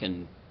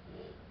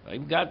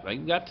 they've got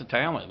the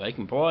talent, they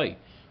can play.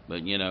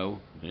 But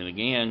and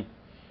again,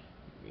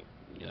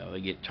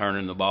 they get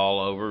turning the ball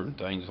over and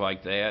things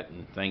like that,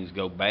 and things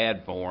go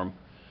bad for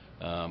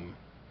them.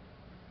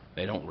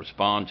 They don't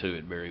respond to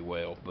it very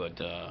well,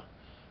 but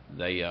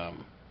they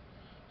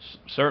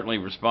certainly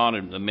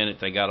responded the minute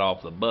they got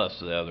off the bus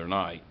the other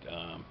night.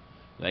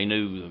 They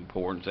knew the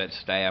importance. That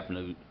staff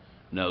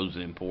knows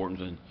the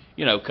importance, and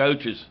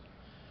coaches,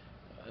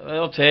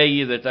 they'll tell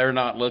you that they're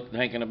not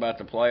thinking about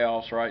the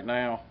playoffs right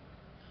now.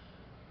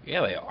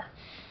 Yeah, they are.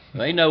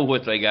 They know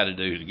what they got to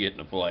do to get in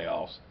the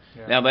playoffs.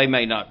 Yeah. Now, they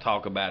may not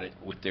talk about it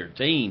with their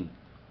team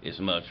as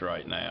much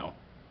right now,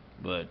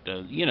 but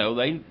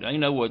they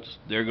know what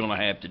they're going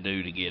to have to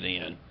do to get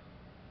in.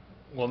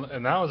 Well,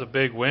 and that was a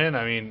big win.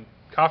 I mean,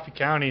 Coffee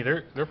County,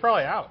 they're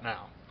probably out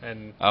now.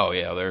 And oh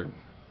yeah, they're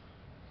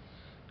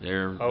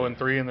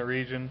 0-3 in the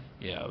region.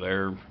 Yeah,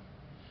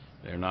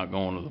 they're not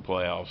going to the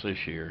playoffs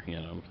this year.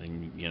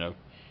 And,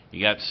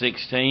 you got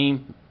 6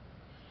 teams.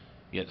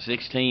 You got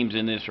 6 teams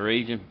in this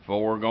region,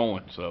 4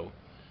 going, so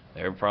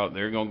they're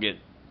going to get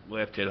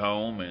left at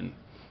home, and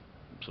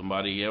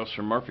somebody else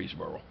from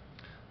Murfreesboro.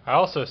 I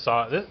also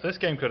saw this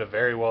game could have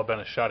very well been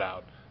a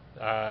shutout.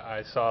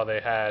 I saw they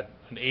had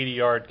an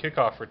 80-yard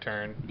kickoff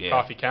return. Yeah.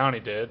 Coffee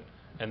County did,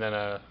 and then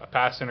a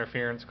pass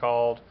interference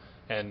called,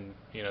 and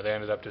they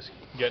ended up just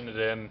getting it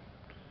in,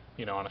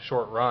 on a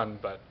short run.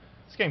 But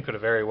this game could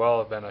have very well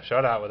have been a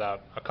shutout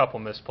without a couple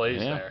missed plays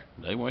there.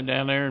 They went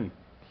down there and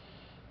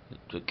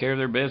took care of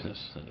their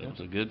business. It was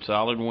a good,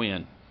 solid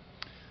win.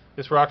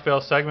 This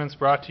Rockvale segment is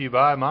brought to you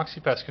by Moxie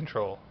Pest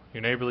Control,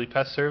 your neighborly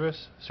pest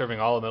service serving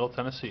all of Middle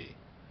Tennessee.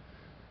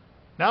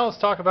 Now let's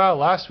talk about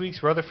last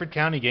week's Rutherford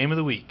County Game of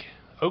the Week.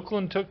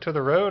 Oakland took to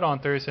the road on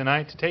Thursday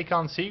night to take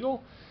on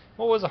Siegel.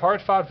 What was a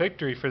hard-fought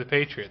victory for the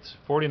Patriots,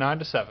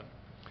 49-7.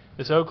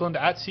 This Oakland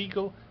at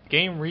Siegel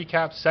game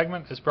recap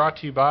segment is brought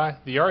to you by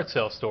the Yard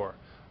Sale Store,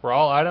 where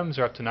all items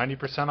are up to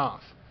 90%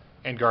 off,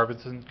 and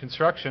Garbison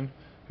Construction,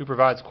 who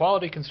provides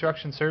quality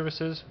construction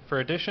services for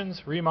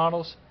additions,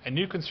 remodels, and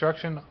new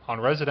construction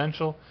on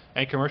residential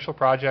and commercial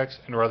projects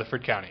in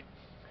Rutherford County.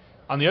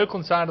 On the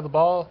Oakland side of the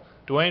ball,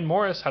 Dwayne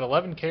Morris had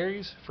 11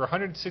 carries for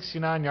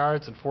 169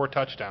 yards and 4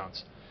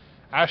 touchdowns.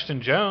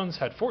 Ashton Jones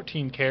had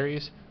 14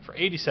 carries for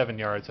 87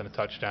 yards and a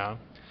touchdown,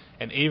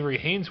 and Avery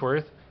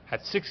Hainsworth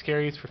had 6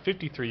 carries for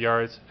 53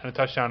 yards and a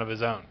touchdown of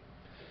his own.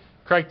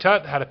 Craig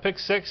Tutt had a pick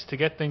 6 to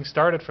get things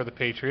started for the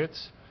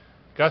Patriots.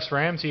 Gus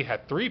Ramsey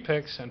had 3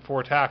 picks and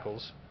 4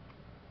 tackles.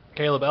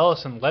 Caleb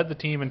Ellison led the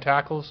team in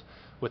tackles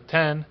with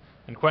 10,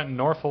 and Quentin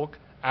Norfolk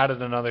added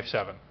another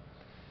 7.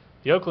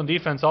 The Oakland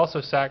defense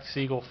also sacked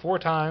Siegel 4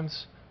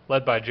 times,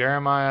 led by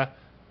Jeremiah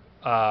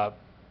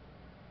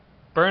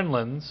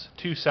Burnland's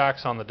 2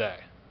 sacks on the day.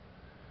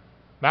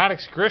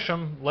 Maddox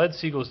Grisham led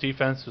Siegel's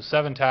defense with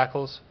 7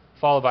 tackles,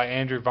 followed by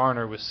Andrew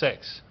Varner with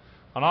 6.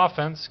 On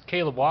offense,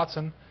 Caleb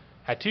Watson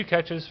had 2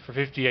 catches for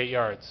 58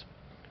 yards.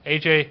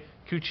 A.J.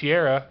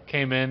 Cucchiera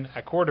came in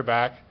at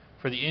quarterback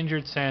for the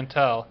injured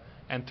Santel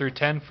and threw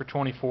 10 for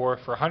 24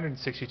 for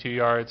 162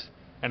 yards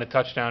and a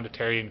touchdown to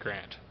Terry and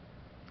Grant.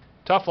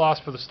 Tough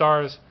loss for the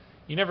Stars.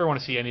 You never want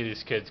to see any of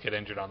these kids get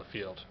injured on the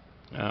field.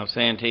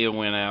 Santel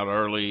went out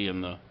early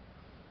in the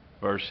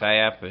first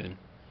half,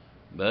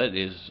 but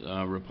his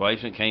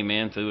replacement came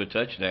in through a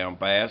touchdown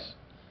pass.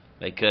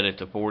 They cut it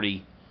to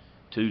 14-7,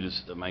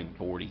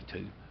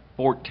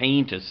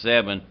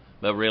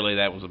 but really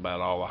that was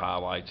about all the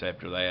highlights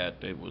after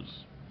that. It was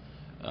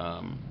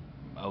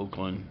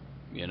Oakland,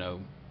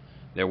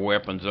 their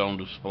weapons on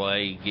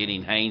display,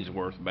 getting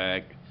Hainsworth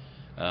back.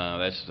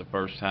 That's the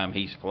first time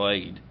he's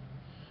played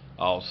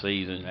all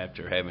season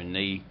after having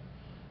knee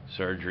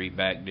surgery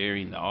back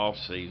during the off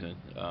season.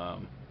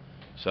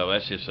 So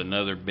that's just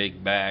another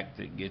big back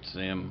that gives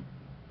them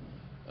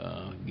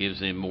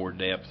more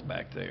depth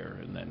back there,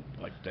 and then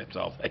that's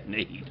all they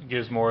need. It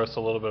gives Morris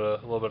a little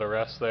bit of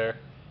rest there.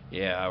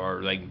 Yeah,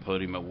 or they can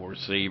put him at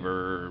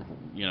receiver.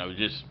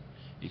 Just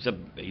he's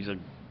a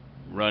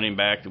running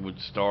back that would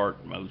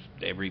start most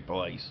every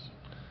place.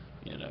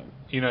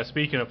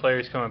 Speaking of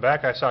players coming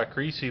back, I saw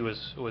Creasy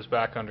was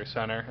back under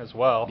center as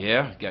well.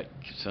 Yeah,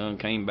 son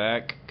came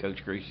back.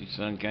 Coach Creasy's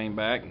son came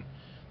back.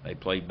 They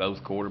played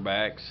both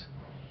quarterbacks.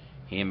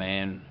 Him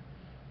and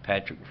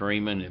Patrick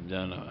Freeman have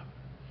done a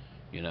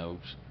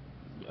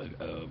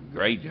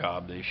great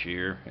job this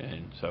year,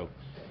 and so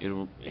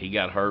he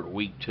got hurt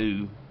week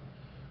 2,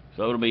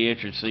 so it'll be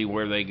interesting to see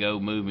where they go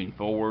moving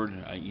forward.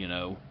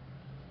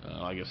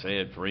 Like I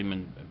said,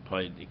 Freeman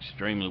played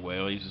extremely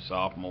well. He's a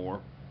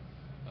sophomore,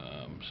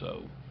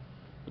 so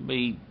it'll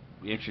be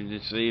interesting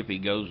to see if he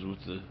goes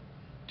with the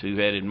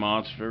two-headed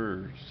monster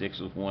or sticks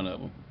with one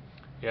of them.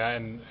 Yeah,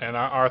 and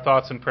our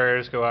thoughts and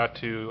prayers go out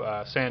to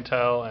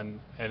Santel and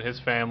his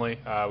family.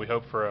 We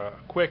hope for a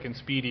quick and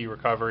speedy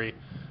recovery,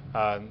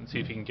 and see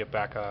if he can get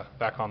back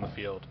on the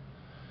field.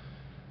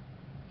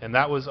 And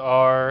that was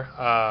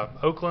our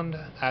Oakland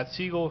at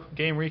Siegel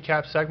game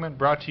recap segment,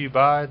 brought to you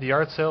by the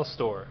Art Sales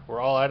Store, where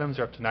all items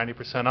are up to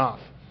 90% off,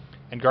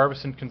 and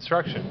Garbison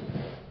Construction,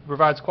 who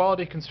provides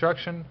quality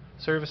construction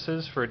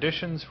services for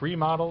additions,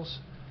 remodels,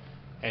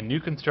 and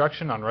new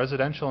construction on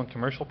residential and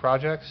commercial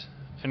projects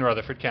in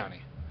Rutherford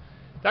County.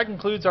 That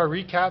concludes our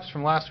recaps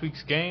from last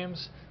week's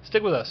games.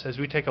 Stick with us as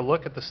we take a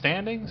look at the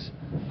standings,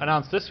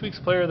 announce this week's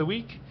Player of the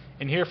Week,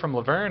 and hear from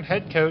Laverne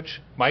head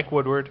coach Mike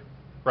Woodward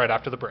right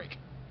after the break.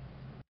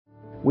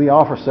 We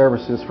offer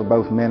services for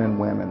both men and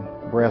women,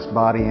 breast,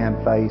 body, and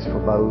face for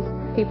both.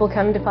 People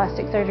come to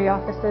plastic surgery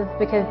offices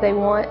because they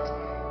want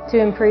to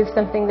improve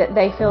something that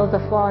they feel is a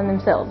flaw in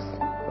themselves.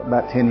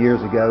 About 10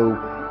 years ago,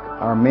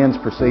 our men's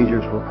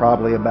procedures were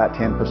probably about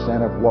 10%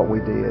 of what we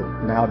did.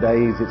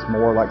 Nowadays, it's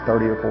more like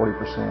 30 or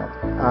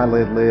 40%.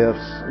 Eyelid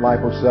lifts,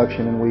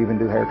 liposuction, and we even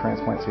do hair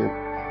transplants here.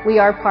 We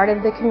are part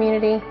of the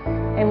community,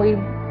 and we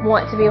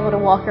want to be able to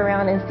walk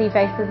around and see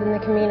faces in the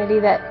community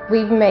that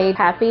we've made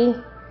happy.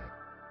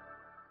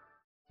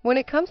 When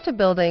it comes to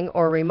building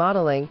or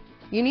remodeling,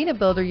 you need a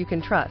builder you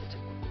can trust.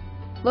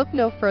 Look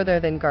no further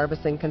than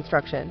Garbison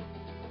Construction.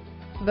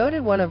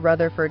 Voted one of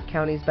Rutherford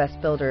County's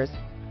best builders,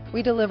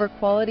 we deliver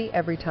quality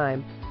every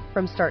time,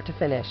 from start to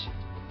finish.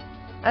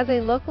 As a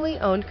locally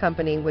owned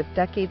company with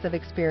decades of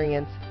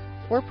experience,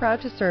 we're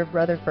proud to serve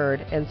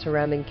Rutherford and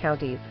surrounding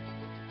counties.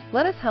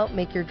 Let us help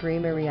make your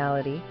dream a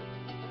reality.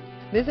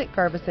 Visit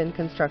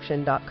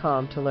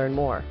GarbisonConstruction.com to learn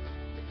more.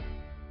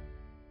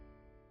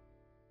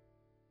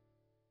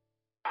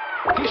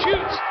 He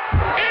shoots,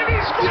 and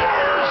he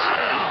scores!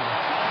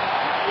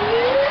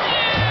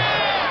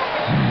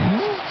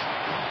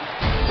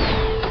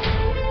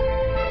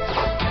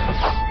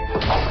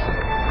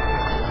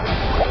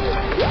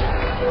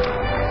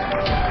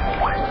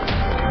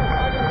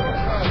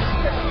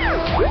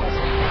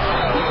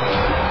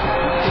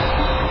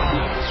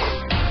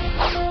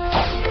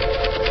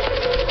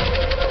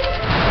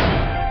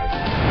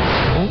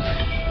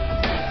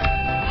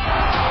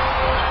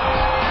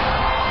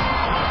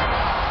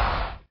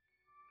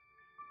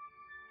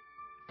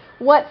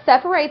 What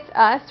separates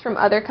us from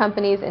other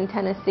companies in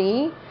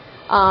Tennessee,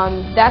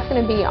 that's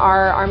going to be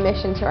our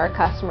mission to our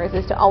customers,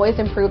 is to always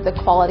improve the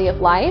quality of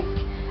life.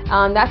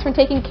 That's from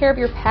taking care of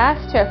your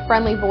pets to a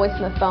friendly voice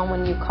on the phone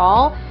when you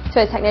call,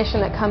 to a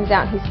technician that comes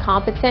out, he's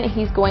competent,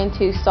 he's going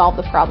to solve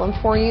the problem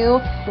for you.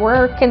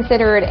 We're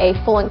considered a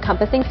full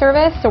encompassing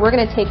service, so we're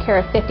going to take care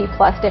of 50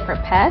 plus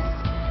different pests,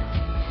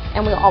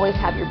 and we'll always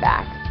have your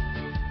back.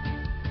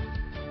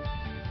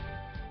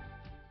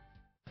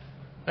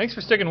 Thanks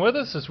for sticking with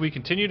us as we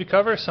continue to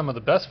cover some of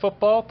the best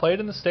football played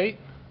in the state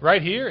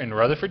right here in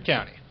Rutherford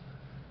County.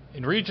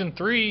 In Region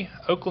 3,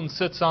 Oakland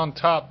sits on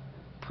top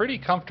pretty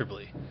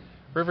comfortably.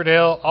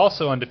 Riverdale,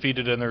 also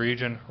undefeated in the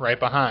region, right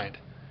behind.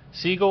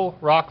 Siegel,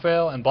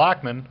 Rockvale, and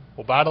Blackman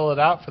will battle it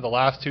out for the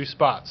last 2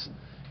 spots,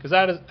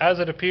 because as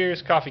it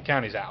appears, Coffee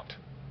County's out.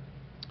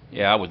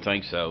 Yeah, I would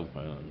think so,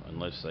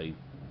 unless they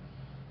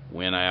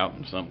win out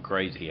and something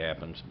crazy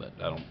happens, but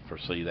I don't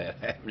foresee that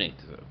happening.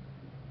 So.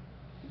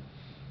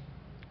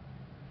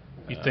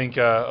 You think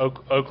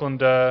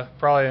Oakland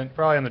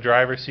probably in the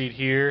driver's seat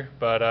here,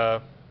 but I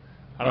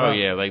don't know. Oh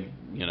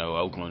yeah,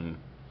 Oakland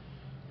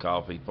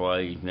Coffee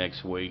play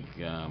next week.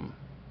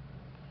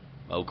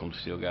 Oakland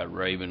still got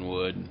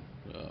Ravenwood,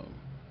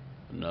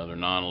 another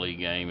non-league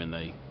game, and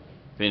they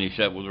finish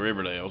up with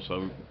Riverdale.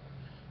 So,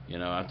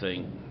 I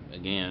think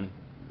again,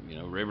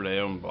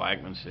 Riverdale and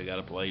Blackman still got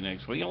to play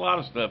next week. A lot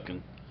of stuff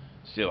can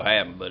still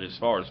happen, but as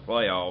far as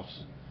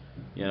playoffs,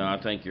 I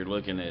think you're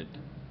looking at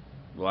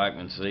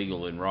Blackman,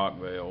 Siegel, and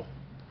Rockvale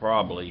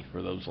probably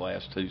for those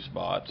last 2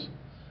 spots,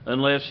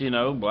 unless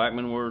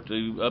Blackman were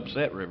to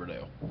upset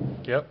Riverdale.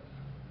 Yep.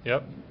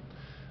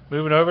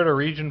 Moving over to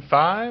Region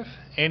 5,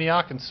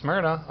 Antioch and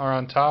Smyrna are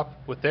on top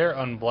with their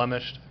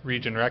unblemished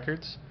region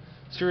records.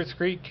 Stewart's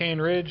Creek, Cane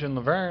Ridge, and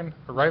Laverne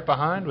are right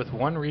behind with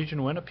one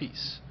region win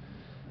apiece.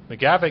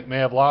 McGavock may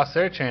have lost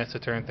their chance to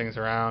turn things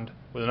around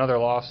with another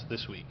loss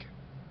this week.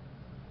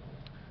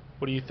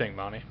 What do you think,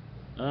 Monty?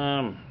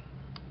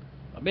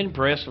 I've been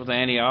impressed with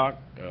Antioch.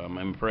 I'm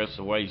impressed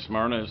the way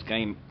Smyrna has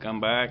come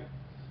back.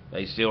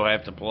 They still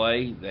have to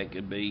play. That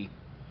could be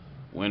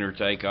winner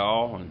take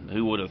all. And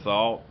who would have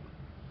thought,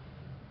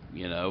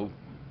 a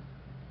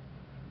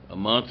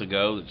month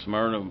ago that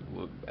Smyrna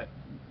would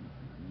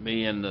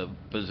be in the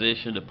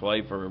position to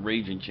play for a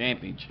region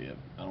championship?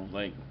 I don't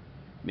think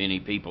many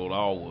people at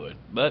all would.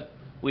 But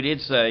we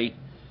did say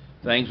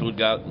things would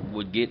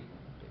get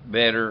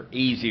better,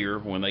 easier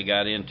when they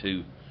got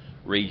into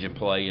region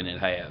play, and it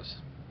has.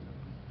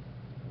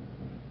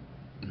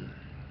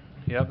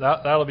 Yep,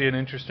 that'll be an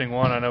interesting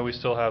one. I know we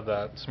still have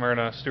that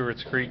Smyrna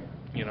Stewart's Creek,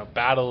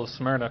 Battle of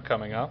Smyrna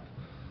coming up.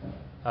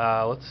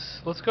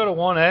 Let's go to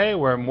 1A,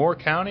 where Moore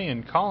County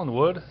and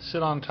Collinwood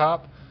sit on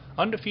top,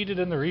 undefeated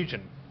in the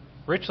region.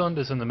 Richland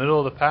is in the middle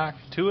of the pack,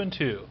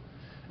 2-2,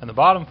 and the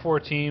bottom four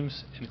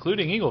teams,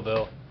 including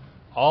Eagleville,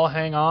 all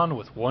hang on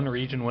with one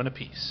region win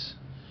apiece.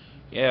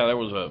 Yeah, there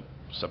was a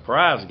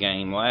surprise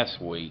game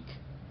last week.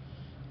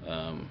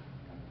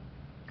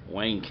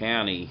 Wayne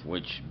County,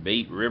 which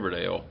beat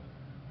Riverdale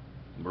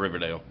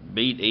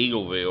beat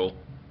Eagleville,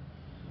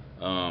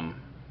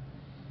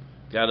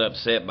 got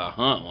upset by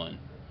Huntland.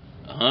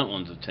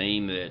 Huntland's a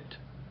team that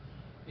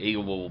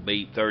Eagleville will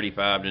beat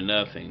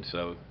 35-0.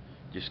 So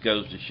just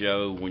goes to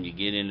show when you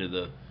get into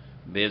the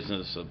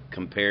business of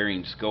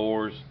comparing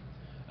scores,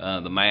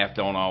 the math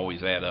don't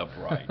always add up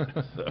right.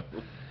 So,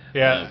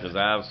 yeah, because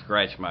I've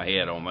scratched my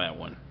head on that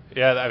one.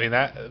 Yeah, I mean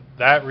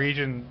that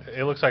region,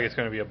 it looks like it's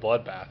going to be a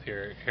bloodbath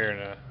here in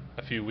a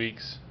few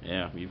weeks.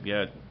 Yeah, you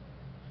got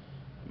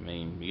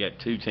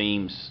two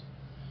teams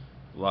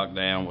locked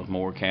down with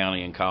Moore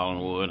County and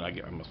Collinwood.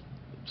 I'm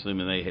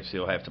assuming they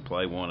still have to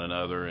play one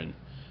another, and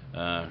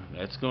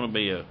that's going to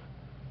be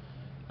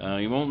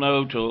you won't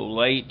know till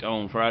late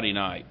on Friday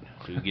night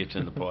who gets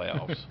in the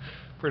playoffs.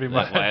 Pretty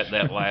much.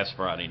 That last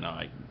Friday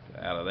night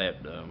out of that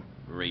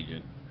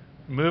region.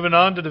 Moving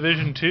on to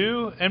Division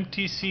 2,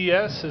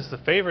 MTCS is the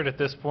favorite at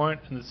this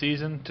point in the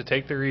season to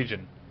take the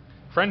region.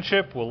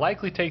 Friendship will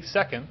likely take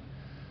second,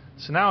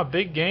 so now a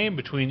big game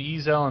between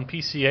Ezel and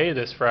PCA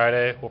this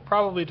Friday will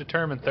probably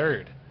determine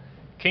third.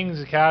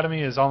 Kings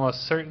Academy is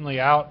almost certainly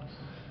out,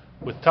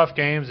 with tough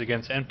games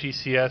against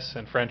MTCS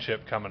and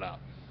Friendship coming up.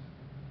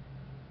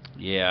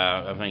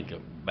 Yeah, I think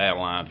the battle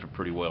lines are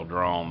pretty well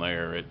drawn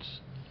there. It's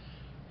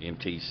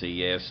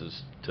MTCS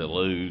is to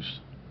lose.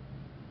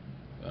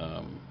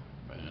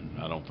 And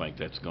I don't think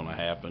that's going to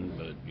happen,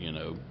 but,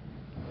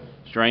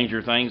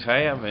 stranger things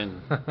have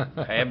and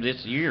have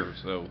this year.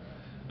 So,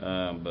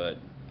 but,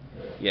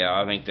 yeah,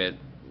 I think that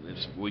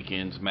this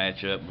weekend's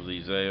matchup with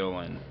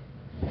Ezel and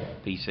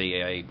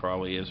PCA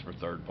probably is for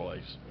third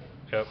place.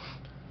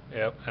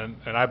 Yep, and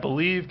I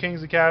believe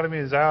Kings Academy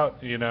is out.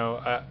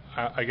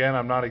 Again,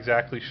 I'm not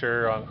exactly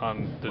sure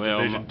on the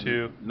Division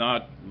 2.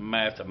 Not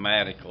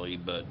mathematically,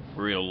 but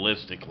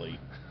realistically,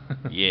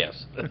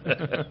 yes.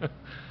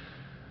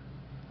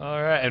 All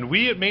right, and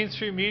we at Main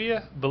Street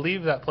Media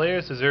believe that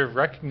players deserve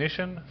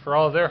recognition for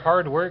all of their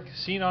hard work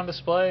seen on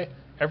display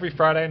every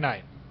Friday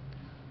night.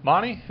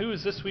 Monty, who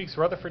is this week's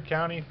Rutherford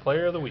County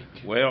Player of the Week?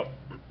 Well,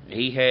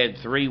 he had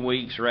 3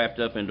 weeks wrapped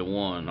up into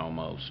one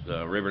almost.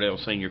 Riverdale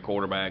senior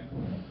quarterback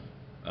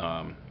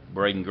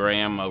Braden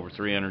Graham, over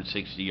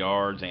 360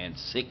 yards and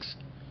 6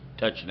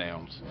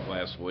 touchdowns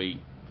last week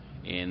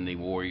in the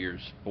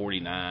Warriors'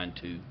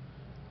 49-7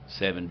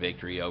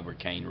 victory over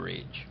Cane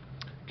Ridge.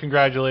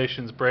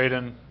 Congratulations,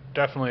 Braden.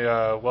 Definitely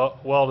a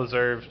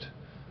well-deserved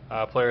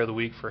Player of the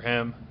Week for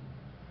him.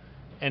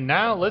 And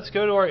now let's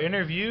go to our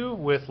interview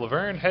with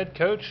Laverne head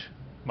coach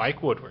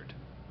Mike Woodward.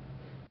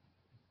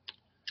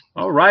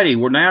 All righty,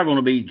 we're now going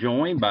to be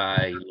joined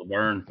by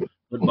Laverne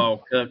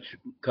football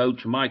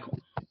coach Michael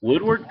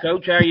Woodward.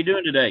 Coach, how are you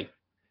doing today?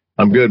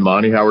 I'm good,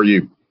 Monty. How are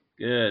you?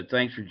 Good.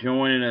 Thanks for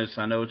joining us.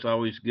 I know it's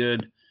always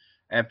good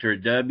after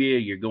a W.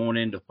 You're going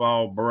into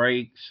fall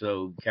break,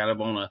 so kind of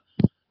on a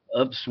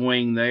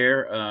upswing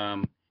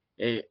there.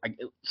 It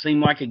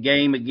seemed like a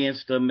game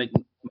against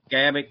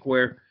McGavock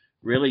where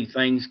really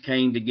things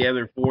came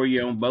together for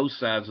you on both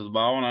sides of the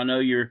ball, and I know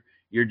your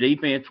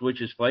defense, which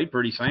has played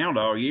pretty sound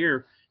all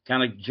year,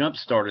 kind of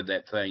jump-started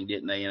that thing,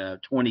 didn't they, in a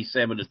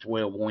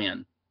 27-12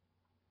 win?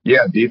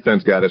 Yeah,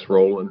 defense got us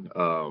rolling.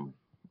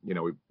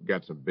 We've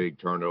got some big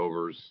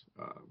turnovers.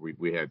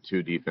 We had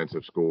 2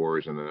 defensive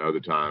scores and then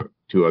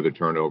 2 other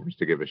turnovers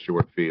to give us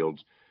short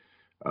fields.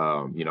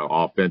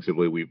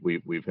 Offensively,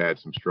 we've had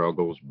some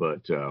struggles,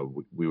 but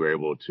we were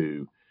able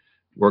to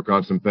work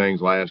on some things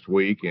last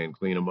week and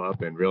clean them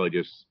up and really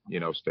just,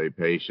 stay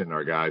patient.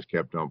 Our guys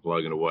kept on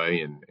plugging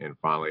away and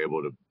finally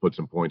able to put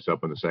some points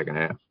up in the second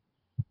half.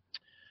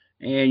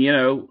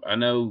 And, I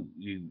know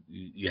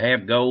you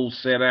have goals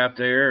set out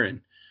there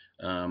and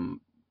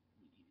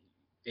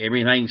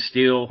everything's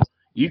still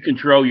 – you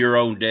control your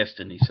own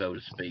destiny, so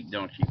to speak,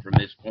 don't you, from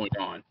this point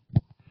on?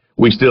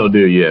 We still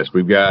do, yes.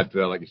 We've got,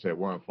 like I said,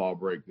 we're on fall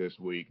break this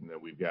week, and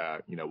then we've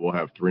got, we'll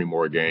have 3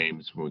 more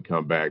games when we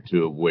come back,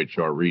 2 of which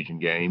are region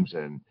games.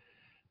 And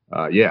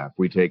if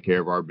we take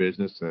care of our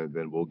business,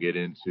 then we'll get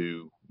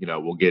into,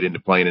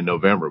 playing in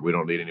November. We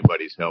don't need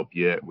anybody's help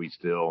yet. We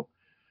still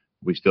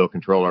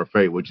control our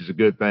fate, which is a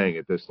good thing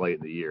at this late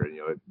in the year.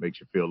 It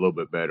makes you feel a little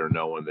bit better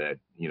knowing that,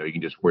 you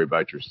can just worry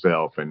about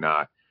yourself and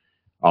not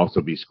also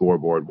be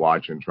scoreboard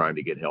watching, trying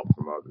to get help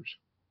from others.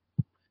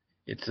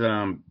 It's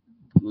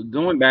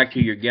going back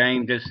to your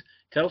game, just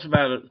tell us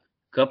about a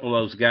couple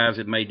of those guys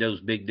that made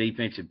those big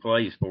defensive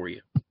plays for you.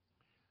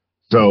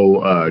 So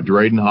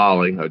Drayden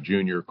Holly, a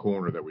junior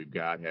corner that we've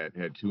got, had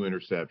 2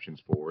 interceptions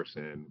for us,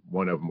 and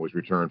one of them was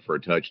returned for a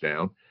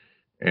touchdown.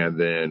 And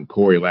then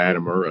Corey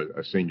Latimer,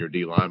 a senior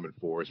D lineman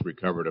for us,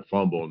 recovered a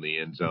fumble in the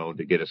end zone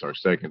to get us our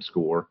second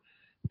score.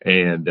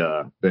 And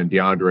then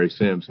DeAndre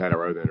Sims had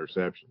our other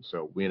interception.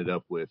 So we ended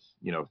up with,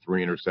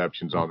 3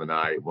 interceptions on the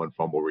night, 1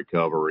 fumble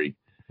recovery.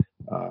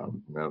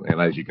 And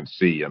as you can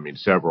see,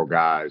 several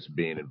guys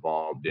being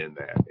involved in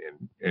that.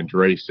 And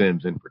Dre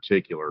Sims in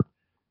particular,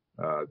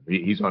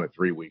 he's on a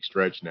 3-week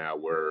stretch now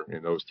where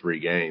in those 3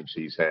 games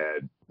he's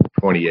had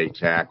 28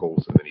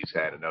 tackles, and then he's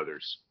had another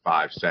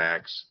 5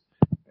 sacks,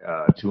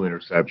 2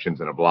 interceptions,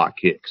 and a block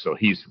kick. So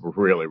he's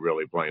really,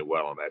 really playing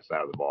well on that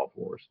side of the ball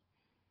for us.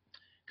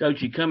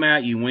 Coach, you come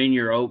out, you win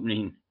your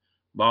opening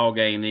ball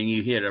game, then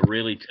you hit a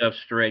really tough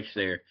stretch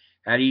there.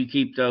 How do you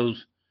keep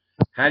those?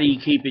 How do you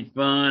keep it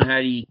fun? How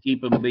do you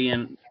keep them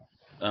being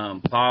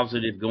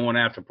positive going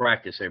out to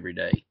practice every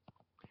day?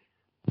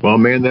 Well,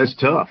 man, that's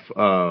tough.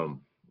 I'm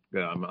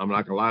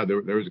not gonna lie.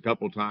 There was a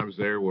couple of times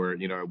there where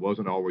it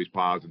wasn't always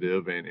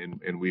positive,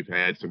 and we've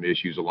had some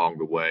issues along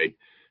the way.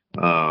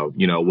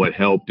 What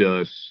helped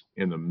us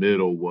in the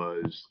middle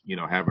was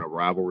having a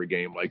rivalry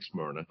game like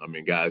Smyrna.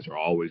 Guys are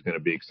always going to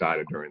be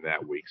excited during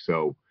that week.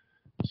 So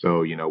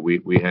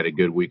we had a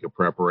good week of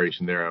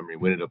preparation there.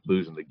 We ended up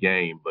losing the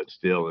game, but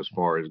still, as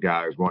far as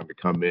guys wanting to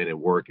come in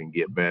and work and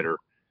get better,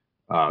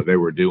 they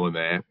were doing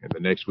that. And the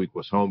next week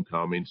was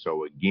homecoming.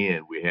 So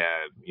again, we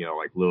had,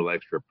 like little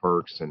extra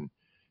perks and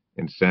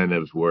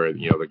incentives where,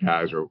 the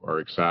guys are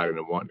excited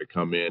and wanting to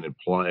come in and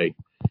play.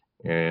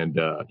 And,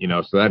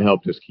 so that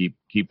helped us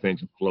keep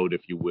things afloat,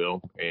 if you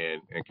will,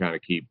 and kind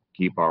of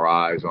keep our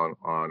eyes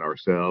on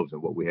ourselves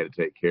and what we had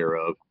to take care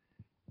of.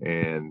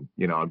 And,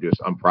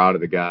 I'm proud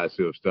of the guys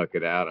who have stuck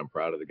it out. I'm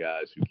proud of the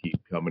guys who keep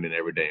coming in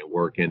every day and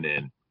working,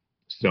 and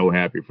so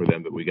happy for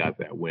them that we got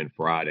that win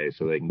Friday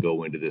so they can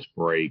go into this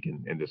break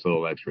and this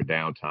little extra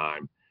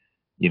downtime,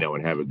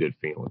 and have a good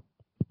feeling.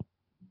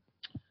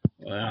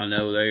 Well, I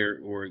know they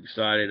were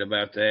excited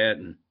about that,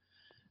 and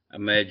I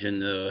imagine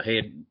the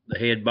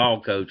head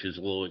ball coach is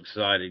a little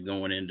excited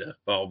going into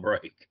fall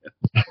break.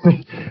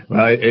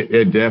 Well,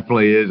 it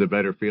definitely is a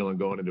better feeling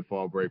going into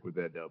fall break with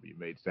that W.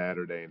 Made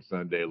Saturday and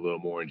Sunday a little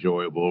more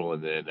enjoyable,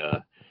 and then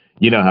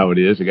you know how it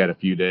is. I got a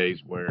few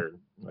days where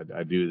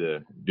I do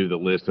the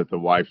list that the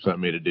wife sent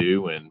me to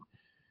do, and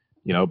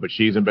but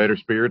she's in better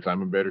spirits.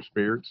 I'm in better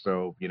spirits,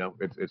 so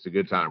it's a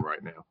good time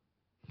right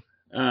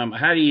now.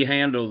 How do you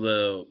handle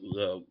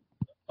the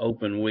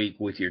open week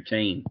with your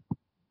team?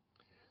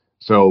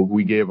 So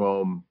we give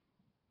them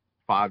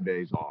 5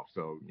 days off.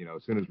 So,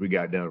 as soon as we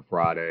got done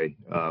Friday,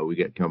 we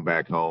get come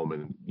back home,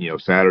 and,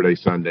 Saturday,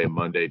 Sunday,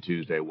 Monday,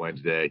 Tuesday,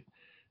 Wednesday,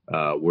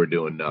 we're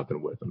doing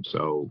nothing with them.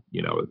 So,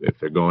 if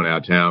they're going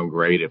out of town,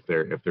 great. If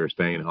they're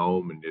staying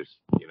home and just,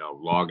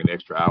 logging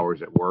extra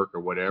hours at work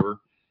or whatever,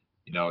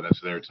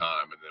 that's their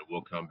time. And then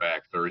we'll come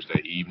back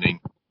Thursday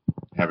evening,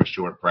 have a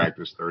short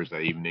practice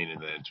Thursday evening,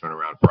 and then turn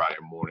around Friday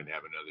morning,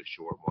 have another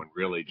short one,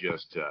 really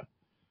just to,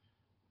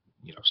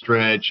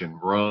 stretch and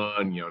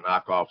run,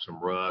 knock off some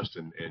rust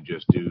and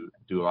just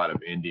do a lot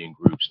of Indian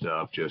group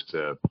stuff just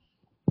to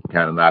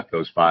kind of knock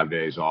those 5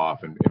 days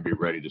off and be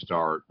ready to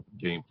start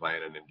game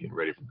planning and getting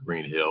ready for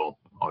Green Hill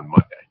on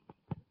Monday.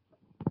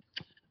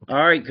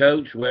 All right,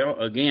 Coach. Well,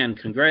 again,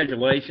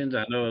 congratulations.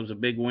 I know it was a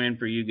big win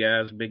for you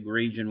guys, a big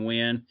region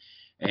win,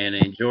 and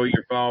enjoy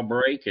your fall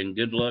break, and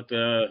good luck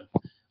the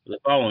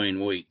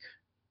following week.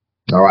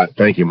 All right.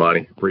 Thank you,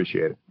 Monty.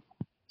 Appreciate it.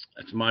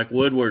 That's Mike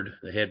Woodward,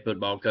 the head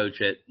football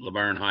coach at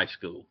Laverne High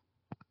School.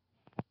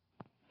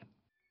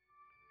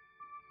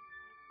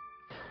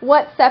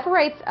 What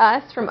separates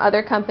us from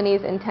other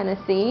companies in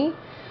Tennessee,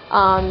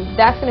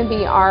 that's going to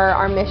be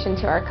our mission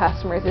to our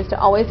customers, is to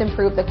always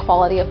improve the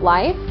quality of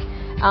life.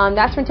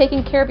 That's from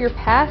taking care of your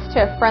pets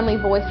to a friendly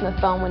voice on the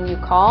phone when you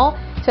call,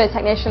 to a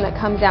technician that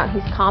comes out,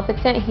 he's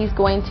competent, he's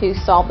going to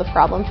solve the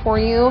problem for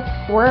you.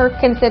 We're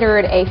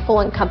considered a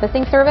full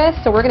encompassing service,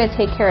 so we're going to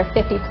take care of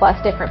 50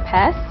 plus different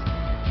pests,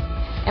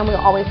 and we'll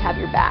always have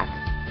your back.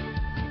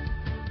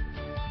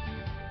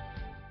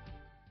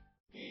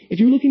 If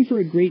you're looking for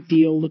a great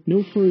deal, look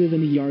no further than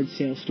the Yard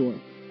Sale Store.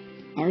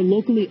 Our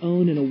locally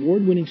owned and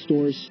award-winning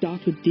store is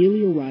stocked with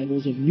daily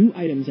arrivals of new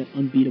items at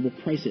unbeatable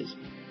prices.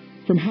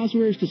 From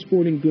housewares to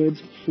sporting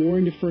goods,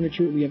 flooring to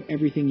furniture, we have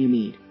everything you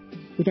need.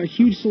 With our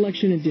huge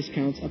selection and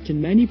discounts up to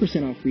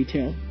 90% off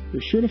retail,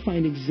 you're sure to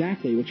find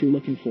exactly what you're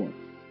looking for.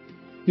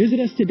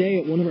 Visit us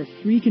today at one of our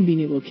 3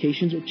 convenient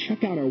locations or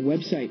check out our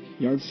website,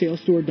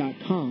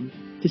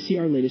 yardsalestore.com, to see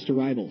our latest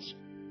arrivals.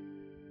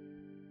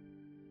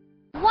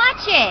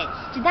 Watch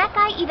it! Did that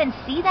guy even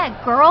see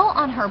that girl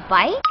on her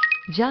bike?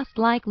 Just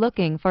like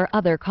looking for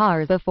other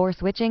cars before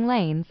switching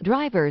lanes,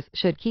 drivers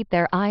should keep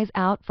their eyes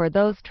out for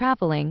those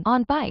traveling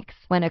on bikes.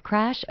 When a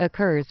crash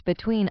occurs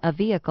between a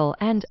vehicle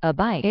and a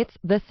bike, it's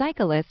the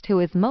cyclist who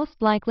is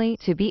most likely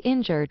to be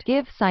injured.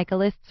 Give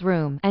cyclists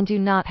room and do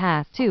not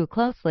pass too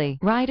closely.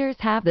 Riders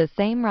have the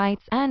same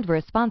rights and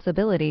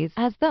responsibilities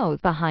as those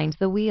behind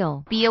the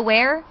wheel. Be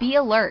aware, be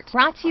alert.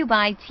 Brought to you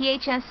by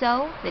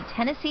THSO, the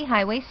Tennessee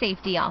Highway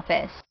Safety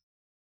Office.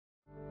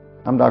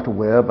 I'm Dr.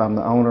 Webb. I'm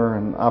the owner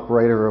and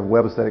operator of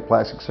Webb Aesthetic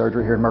Plastic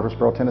Surgery here in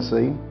Murfreesboro,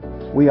 Tennessee.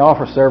 We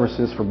offer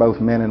services for both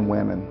men and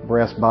women,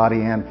 breast, body,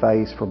 and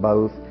face for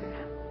both.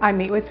 I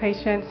meet with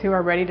patients who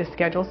are ready to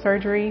schedule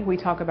surgery. We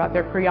talk about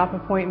their pre-op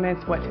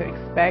appointments, what to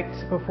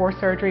expect before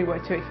surgery,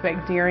 what to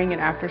expect during and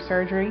after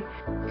surgery.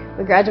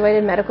 We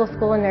graduated medical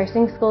school and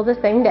nursing school the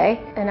same day,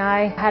 and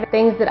I had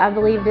things that I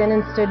believed in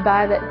and stood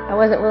by that I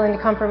wasn't willing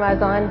to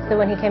compromise on. So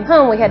when he came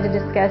home, we had to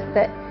discuss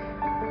that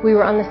we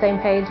were on the same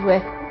page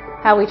with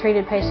how we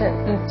treated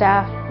patients and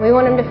staff. We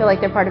want them to feel like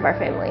they're part of our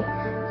family.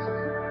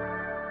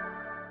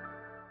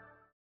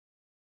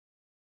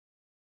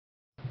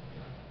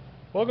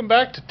 Welcome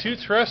back to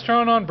Toots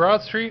Restaurant on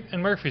Broad Street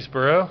in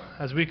Murfreesboro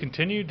as we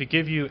continue to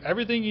give you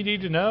everything you need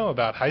to know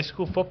about high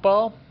school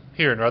football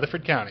here in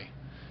Rutherford County.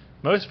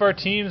 Most of our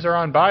teams are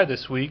on bye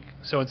this week,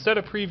 so instead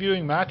of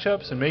previewing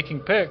matchups and making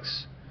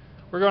picks,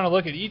 we're going to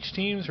look at each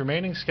team's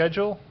remaining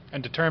schedule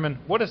and determine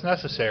what is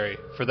necessary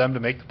for them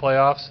to make the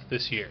playoffs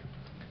this year.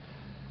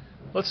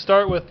 Let's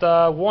start with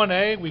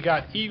 1A. We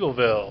got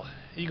Eagleville.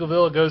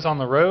 Eagleville goes on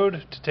the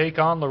road to take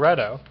on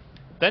Loretto,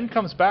 then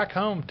comes back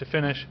home to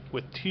finish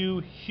with 2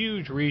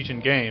 huge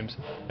region games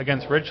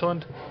against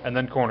Richland and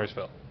then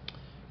Cornersville.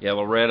 Yeah,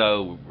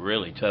 Loretto,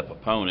 really tough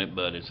opponent,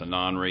 but it's a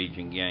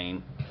non-region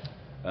game.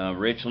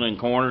 Richland and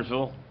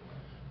Cornersville,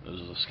 as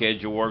the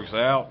schedule works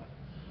out,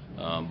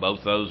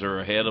 both those are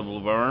ahead of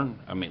Eagleville.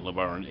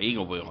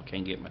 I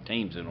can't get my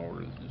teams in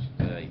order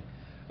today.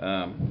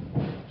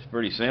 It's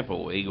pretty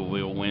simple.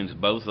 Eagleville wins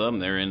both of them.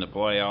 They're in the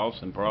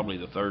playoffs and probably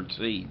the 3rd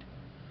seed.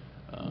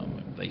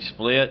 If they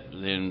split,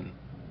 then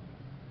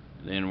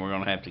we're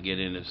going to have to get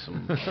into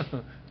some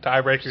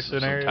tiebreaker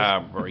scenarios,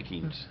 some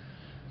tie-breaking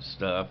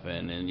stuff.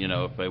 And then,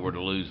 if they were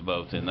to lose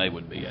both, then they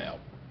would be out.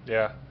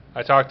 Yeah.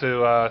 I talked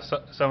to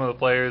some of the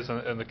players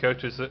and the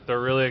coaches.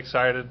 They're really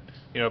excited,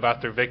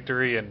 about their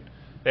victory, and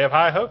they have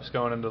high hopes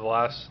going into the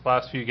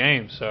last few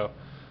games. So,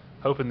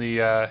 hoping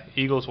the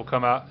Eagles will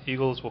come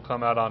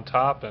out on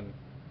top and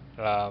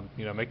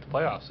make the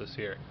playoffs this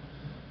year.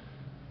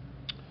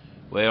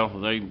 Well,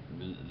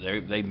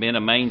 they've been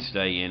a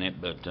mainstay in it,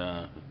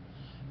 but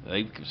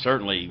they've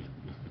certainly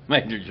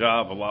made their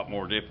job a lot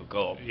more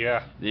difficult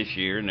this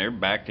year, and they're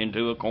backed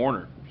into a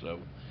corner. So,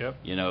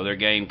 their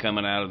game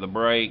coming out of the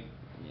break,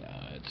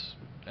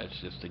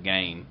 that's just a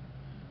game.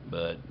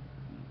 But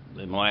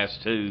the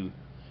last 2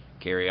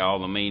 carry all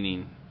the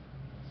meaning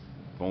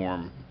for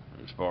them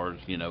as far as,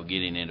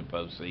 getting into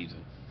postseason.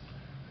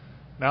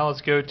 Now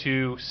let's go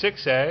to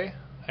 6A,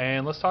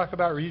 and let's talk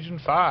about Region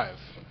 5,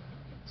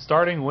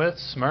 starting with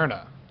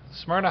Smyrna.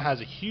 Smyrna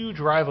has a huge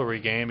rivalry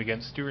game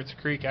against Stewart's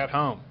Creek at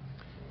home.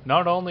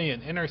 Not only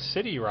an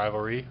inner-city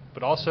rivalry,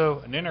 but also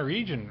an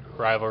inter-region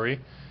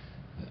rivalry.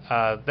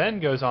 Then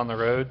goes on the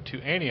road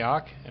to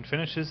Antioch and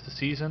finishes the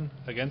season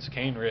against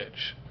Cane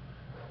Ridge.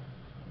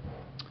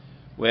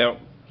 Well,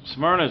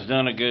 Smyrna's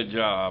done a good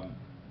job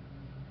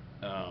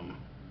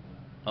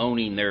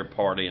owning their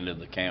part into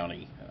the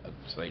county,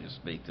 so to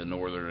speak, the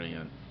northern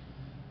end.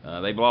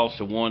 They've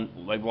lost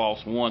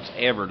once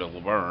ever to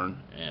Laverne,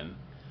 and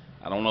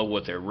I don't know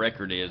what their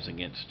record is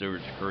against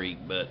Stewart's Creek,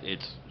 but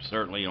it's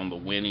certainly on the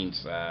winning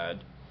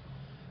side.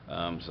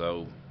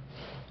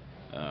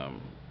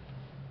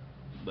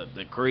 But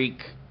the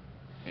Creek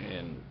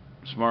and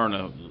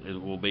Smyrna,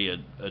 it will be a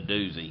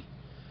doozy.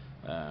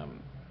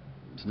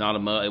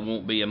 It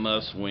won't be a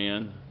must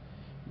win.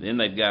 Then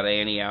they've got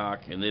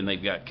Antioch, and then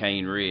they've got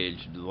Cane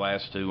Ridge, the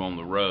last 2 on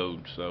the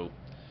road. So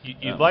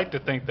you'd like to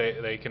think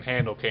they can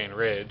handle Cane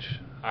Ridge.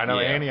 I know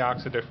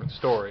Antioch's a different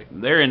story.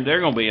 They're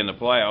going to be in the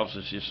playoffs.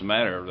 It's just a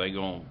matter of they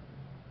going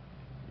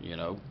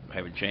to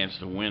have a chance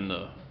to win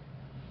the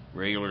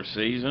regular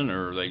season,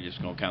 or are they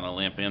just going to kind of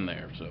limp in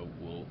there? So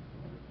we'll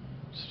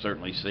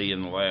certainly see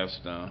in the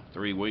last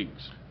 3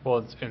 weeks.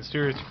 Well, and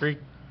Stewart's Creek,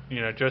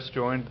 just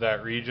joined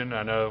that region.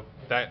 I know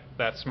that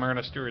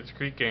Smyrna Stewart's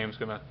Creek game is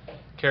going to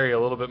carry a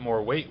little bit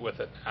more weight with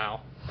it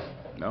now.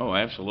 No,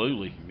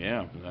 absolutely,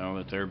 yeah. Now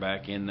that they're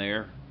back in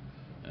there,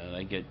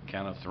 they get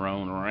kind of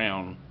thrown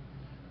around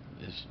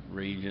this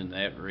region,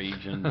 that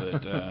region,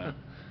 but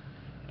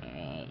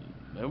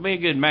it'll be a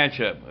good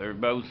matchup. They're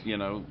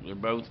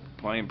both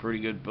playing pretty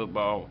good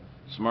football.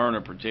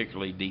 Smyrna,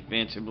 particularly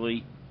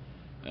defensively,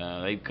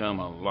 they've come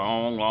a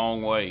long,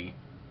 long way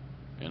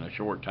in a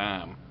short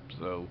time.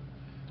 So,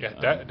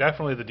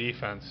 definitely the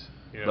defense.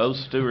 Both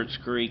Stewart's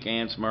Creek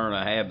and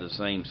Smyrna have the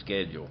same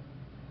schedule.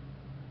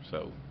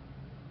 So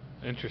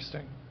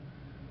interesting.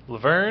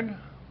 Laverne,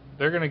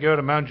 they're going to go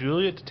to Mount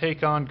Juliet to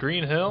take on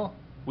Green Hill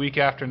week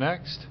after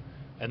next,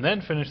 and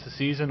then finish the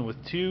season with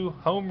 2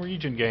 home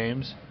region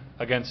games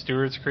against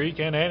Stewart's Creek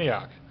and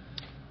Antioch.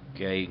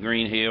 Okay,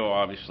 Green Hill,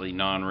 obviously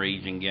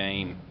non-region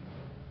game.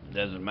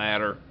 Doesn't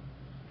matter.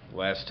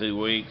 Last 2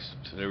 weeks,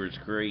 Stewart's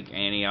Creek,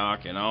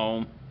 Antioch, and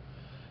home.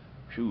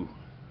 Phew,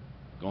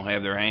 gonna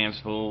have their hands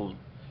full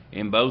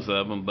in both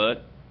of them.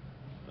 But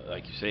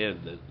like you said,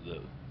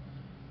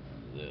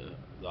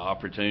 the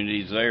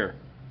opportunity's there.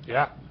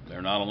 Yeah,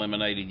 they're not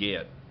eliminated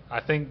yet.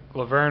 I think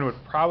Laverne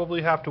would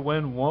probably have to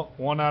win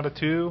 1 out of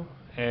 2,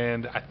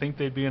 and I think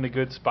they'd be in a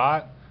good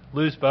spot.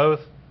 Lose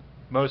both,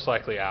 most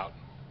likely out.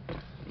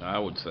 I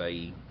would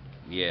say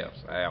yes,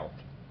 out.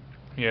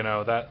 You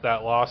know, that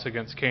loss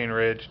against Cane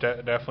Ridge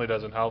definitely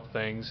doesn't help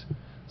things,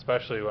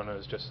 especially when it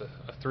was just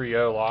a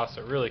 3-0 loss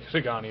that really could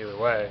have gone either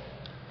way.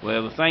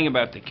 Well, the thing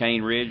about the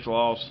Cane Ridge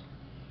loss,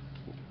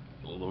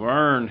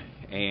 Laverne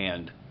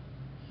and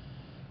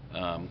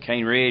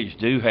Cane Ridge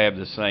do have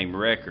the same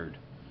record,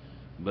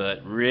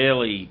 but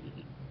really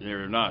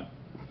they're not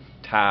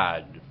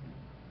tied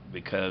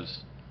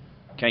because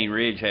Cane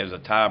Ridge has a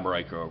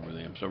tiebreaker over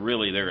them. So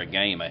really they're a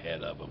game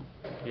ahead of them.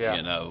 Yeah.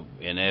 You know,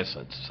 in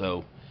essence.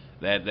 So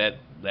that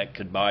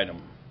could bite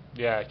them.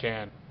 Yeah, it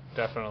can,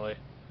 definitely.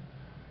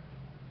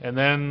 And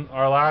then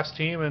our last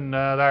team in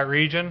that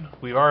region,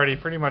 we've already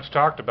pretty much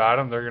talked about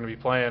them. They're going to be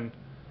playing,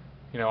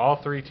 you know,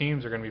 all 3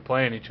 teams are going to be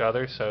playing each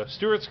other. So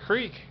Stewart's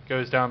Creek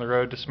goes down the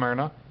road to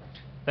Smyrna,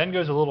 then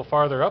goes a little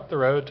farther up the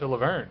road to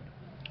Laverne.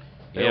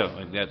 Yeah,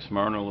 they've got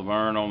Smyrna,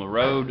 Laverne on the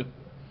road,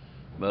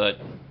 but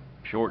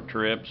short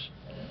trips.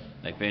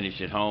 They finish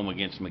at home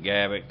against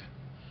McGavick.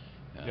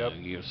 Yep.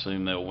 You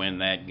assume they'll win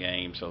that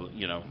game. So,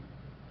 you know,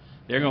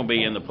 they're going to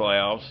be in the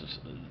playoffs.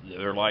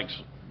 They're like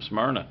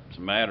Smyrna. It's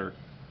a matter,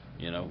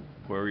 you know,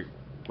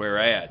 where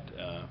at.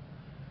 Of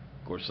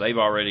course, they've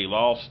already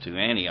lost to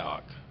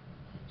Antioch.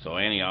 So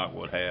Antioch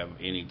would have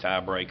any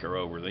tiebreaker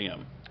over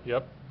them.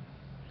 Yep.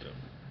 So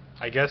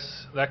I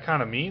guess that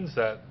kind of means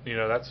that, you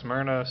know, that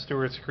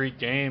Smyrna-Stewart's Creek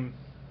game,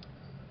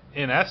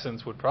 in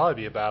essence, would probably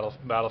be a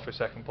battle for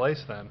second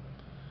place then.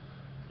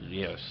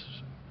 Yes.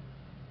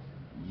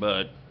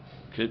 But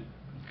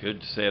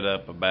could set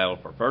up a battle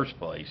for first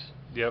place.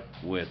 Yep.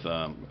 With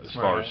as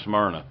far as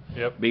Smyrna.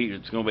 Yep.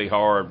 It's going to be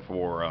hard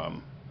for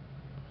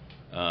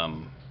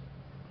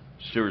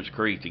Stewart's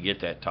Creek to get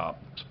that top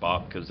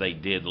spot because they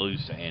did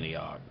lose to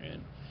Antioch,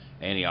 and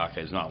Antioch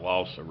has not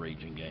lost a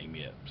region game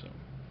yet. So.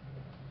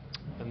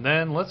 And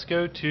then let's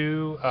go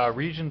to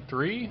Region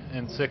 3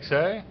 in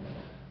 6A,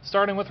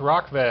 starting with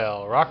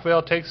Rockvale.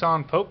 Rockvale takes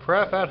on Pope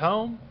Pref at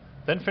home,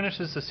 then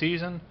finishes the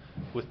season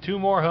with 2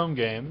 more home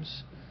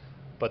games,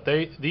 but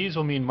these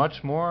will mean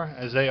much more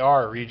as they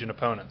are region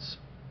opponents.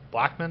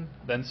 Blackman,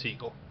 then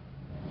Siegel.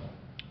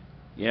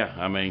 Yeah,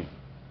 I mean,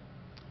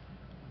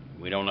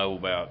 we don't know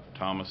about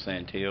Thomas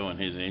Santil and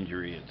his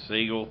injury at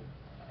Siegel,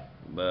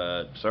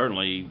 but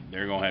certainly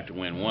they're going to have to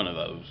win one of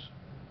those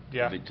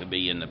to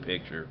be in the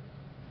picture.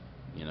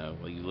 You know,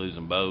 you lose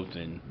them both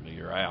and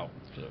you're out.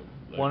 So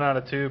 1 out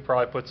of 2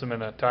 probably puts them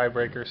in a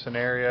tiebreaker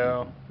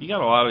scenario. You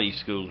got a lot of these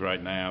schools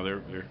right now.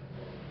 They're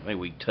I think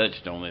we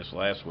touched on this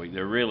last week.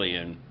 They're really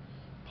in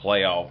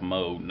playoff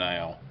mode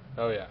now.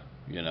 Oh yeah.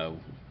 You know,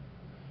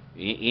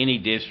 any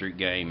district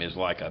game is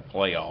like a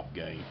playoff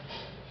game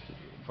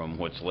from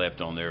what's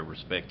left on their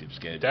respective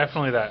schedules.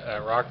 Definitely that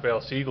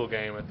Rockvale Siegel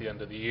game at the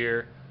end of the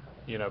year.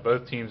 You know,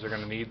 both teams are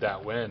going to need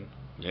that win.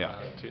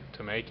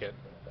 To make it.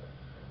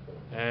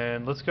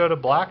 And let's go to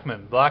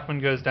Blackman.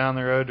 Blackman goes down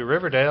the road to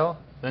Riverdale,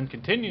 then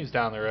continues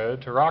down the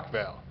road to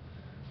Rockvale.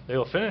 They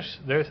will finish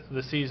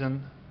the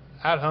season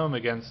at home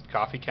against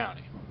Coffee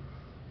County,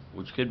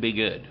 which could be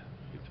good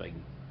if they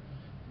can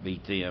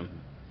beat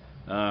them.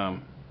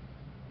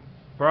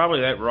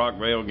 Probably that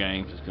Rockvale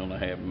game is going to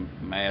have a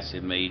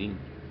massive meeting.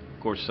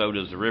 Of course, so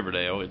does the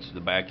Riverdale. It's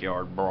the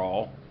backyard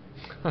brawl,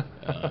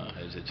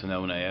 as it's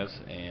known as,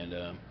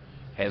 and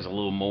has a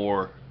little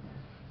more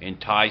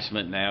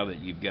enticement now that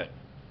you've got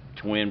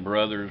twin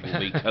brothers will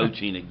be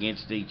coaching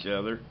against each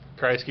other.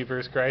 Kreisky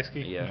versus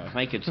Kreisky? Yeah, I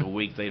think it's a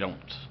week they don't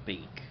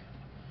speak.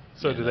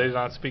 So do they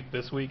not speak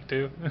this week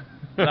too?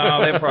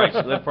 No, they'll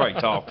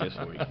probably talk this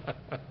week.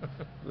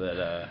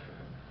 But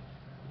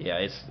yeah,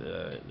 it's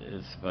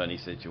a funny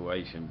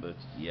situation. But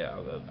yeah,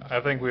 I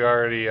think we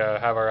already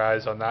have our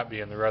eyes on that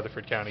being the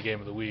Rutherford County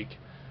game of the week.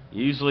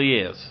 Usually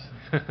is.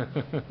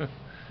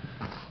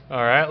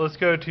 All right, let's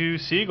go to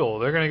Siegel.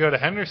 They're going to go to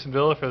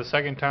Hendersonville for the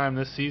second time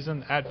this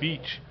season at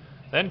Beach,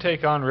 then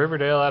take on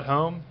Riverdale at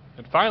home,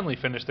 and finally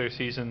finish their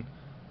season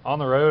on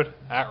the road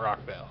at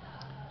Rockvale.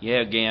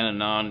 Yeah, again, a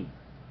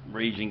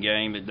non-region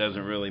game. It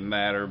doesn't really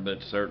matter, but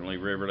certainly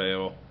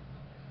Riverdale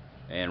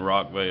and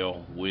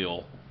Rockvale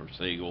will for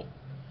Siegel.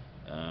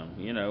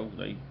 You know,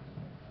 they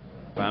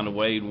find a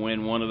way to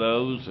win one of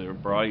those. They're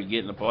probably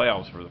getting the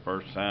playoffs for the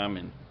first time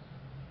in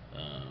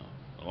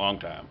a long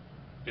time.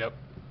 Yep.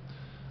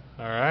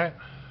 All right.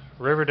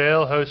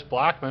 Riverdale hosts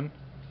Blackman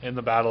in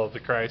the Battle of the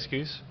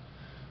Kreiskys.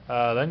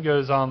 then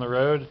goes on the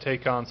road to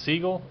take on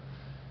Siegel.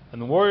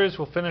 And the Warriors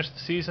will finish the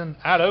season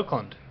at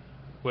Oakland,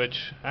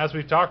 which, as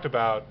we've talked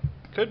about,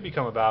 could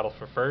become a battle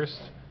for first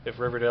if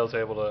Riverdale's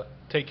able to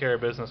take care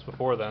of business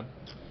before then.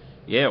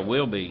 Yeah, it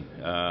will be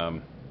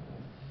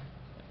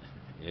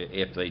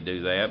if they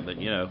do that. But,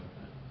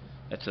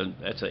 that's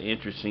an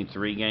interesting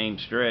 3-game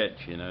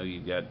stretch.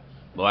 You've got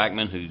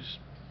Blackman, who's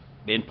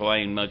been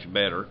playing much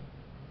better.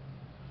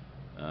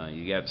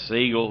 You got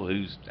Siegel,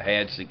 who's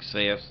had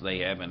success they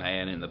haven't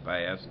had in the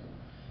past.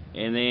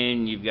 And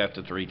then you've got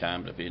the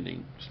 3-time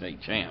defending state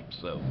champs.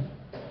 So,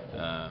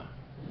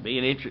 be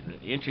an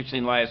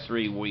interesting last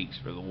 3 weeks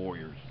for the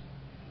Warriors.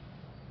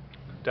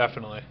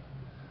 Definitely.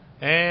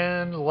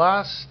 And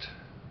last,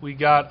 we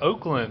got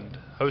Oakland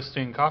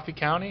hosting Coffee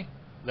County.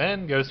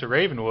 Then goes to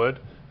Ravenwood,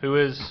 who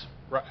is,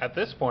 at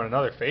this point,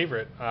 another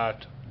favorite to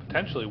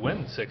potentially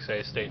win the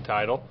 6A state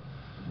title.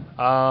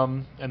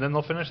 And then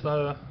they'll finish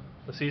the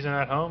season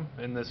at home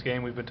in this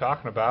game we've been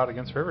talking about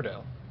against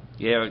Riverdale.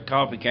 Yeah,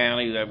 Coffee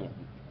County, that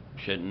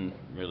shouldn't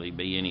really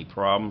be any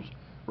problems.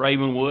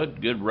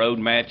 Ravenwood, good road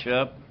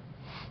matchup,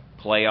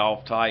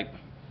 playoff type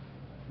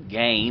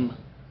game.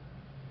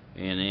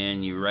 And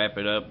then you wrap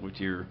it up with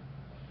your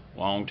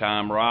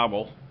longtime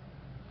rival,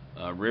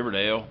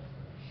 Riverdale.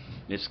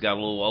 It's got a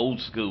little old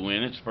school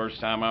in it. It's the first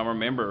time I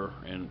remember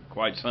in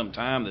quite some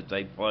time that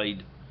they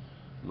played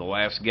the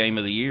last game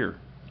of the year.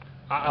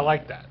 I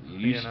like that.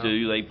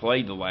 They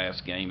played the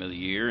last game of the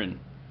year, and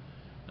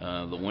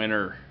the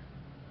winner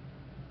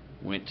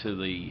went to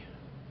the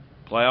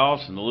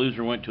playoffs, and the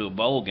loser went to a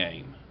bowl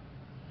game.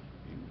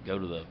 Go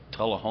to the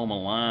Tullahoma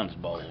Lions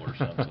Bowl or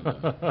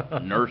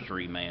something,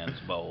 Nursery Man's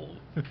Bowl,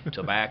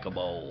 Tobacco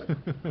Bowl.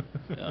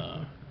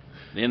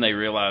 Then they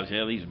realized,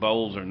 these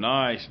bowls are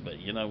nice, but,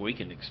 we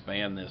can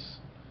expand this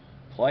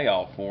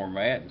playoff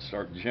format and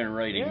start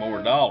generating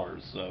more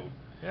dollars. So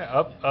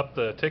up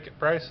the ticket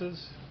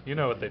prices. You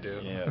know what they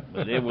do. Yeah,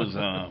 but it was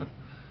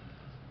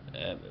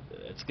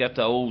it's got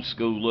the old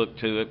school look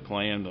to it,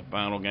 playing the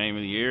final game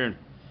of the year. And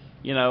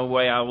the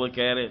way I look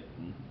at it,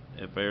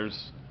 if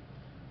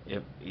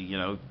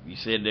you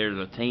said there's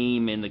a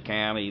team in the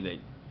county that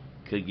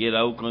could get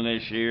Oakland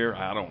this year,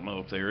 I don't know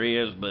if there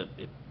is, but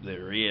if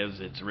there is,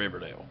 it's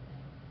Riverdale.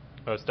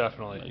 Most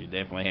definitely. You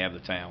definitely have the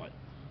talent.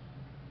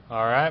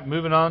 All right,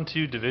 moving on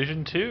to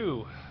Division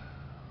II.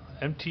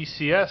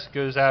 MTCS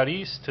goes out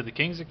east to the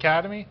Kings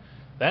Academy,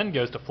 then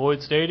goes to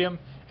Floyd Stadium,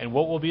 and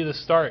what will be the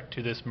start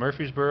to this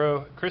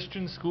Murfreesboro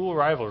Christian school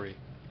rivalry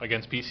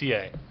against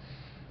PCA.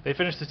 They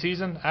finish the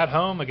season at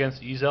home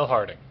against Ezel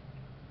Harding.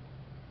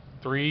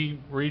 3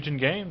 region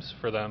games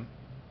for them.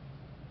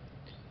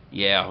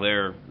 Yeah,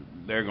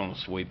 they're going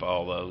to sweep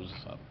all those.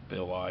 I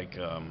feel like,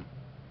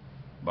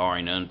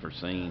 barring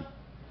unforeseen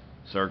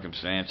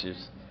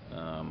circumstances,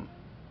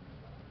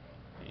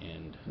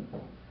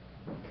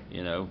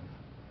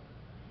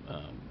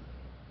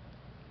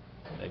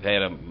 they've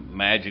had a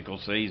magical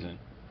season.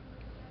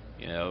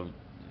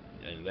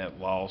 That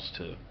loss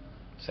to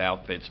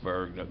South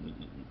Pittsburgh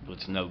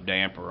puts no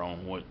damper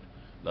on what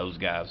those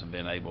guys have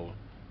been able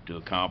to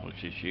accomplish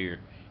this year.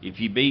 If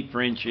you beat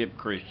Friendship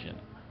Christian,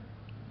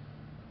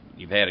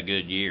 you've had a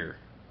good year.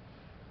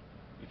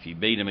 If you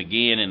beat them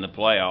again in the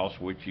playoffs,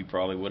 which you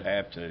probably would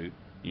have to,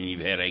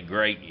 you've had a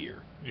great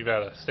year. You've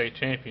had a state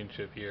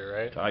championship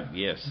year, right?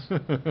 Yes.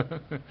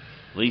 At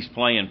least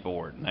playing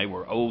for it. And they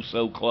were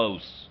so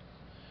close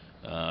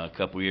a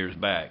couple years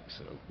back.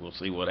 So we'll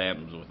see what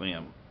happens with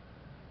them.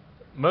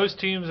 Most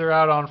teams are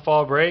out on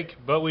fall break,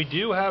 but we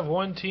do have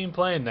one team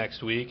playing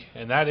next week,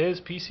 and that is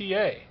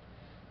PCA.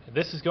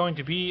 This is going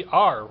to be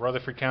our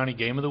Rutherford County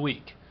Game of the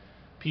Week.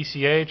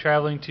 PCA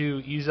traveling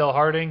to Ezel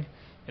Harding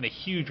in a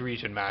huge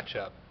region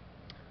matchup.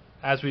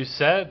 As we've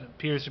said, it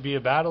appears to be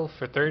a battle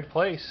for third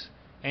place,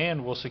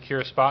 and will secure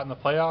a spot in the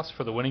playoffs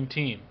for the winning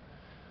team.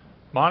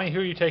 Monty,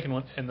 who are you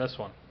taking in this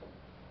one?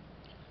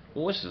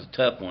 Well, this is a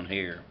tough one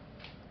here.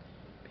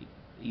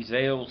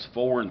 Ezel's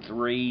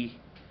 4-3.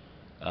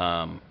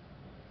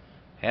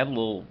 Had a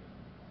little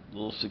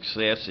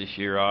success this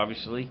year,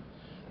 obviously.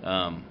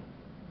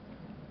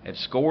 Had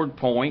scored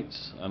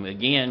points.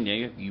 Again,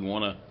 you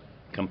want to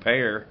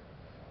compare.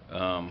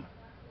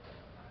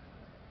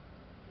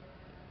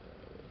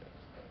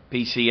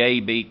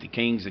 PCA beat the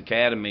Kings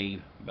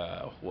Academy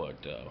by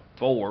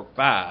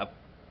 4-5.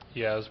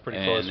 Yeah, it was a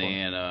pretty close one.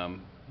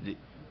 And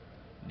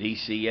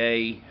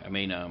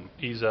then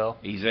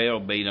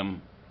Ezel beat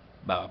them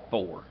by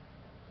 4.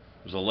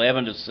 It was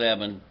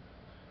 11-7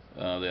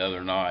 the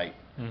other night.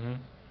 Mm-hmm.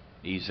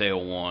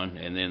 Ezel won,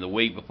 and then the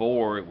week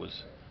before it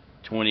was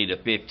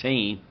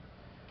 20-15.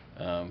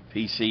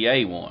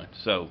 PCA won.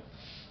 So,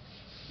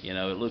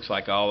 it looks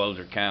like all those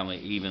are kind of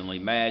evenly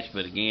matched.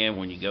 But again,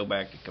 when you go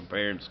back to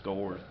comparing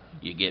scores,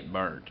 you get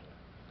burned.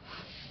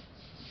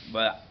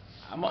 But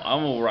I'm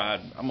gonna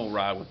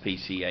ride with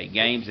PCA.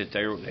 Games that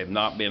they have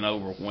not been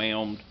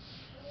overwhelmed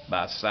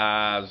by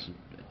size,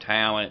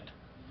 talent.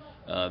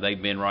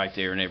 They've been right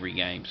there in every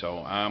game. So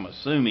I'm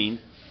assuming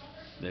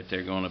that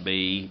they're going to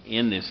be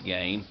in this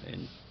game,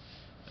 and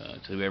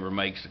whoever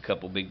makes a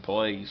couple big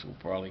plays will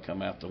probably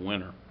come out the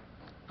winner.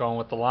 going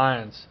with the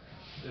Lions.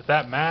 If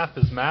that math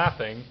is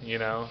mathing,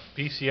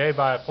 PCA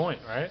by a point,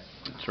 right?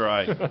 That's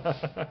right.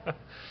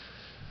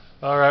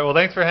 All right, well,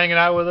 thanks for hanging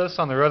out with us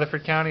on the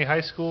Rutherford County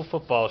High School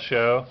Football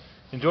Show.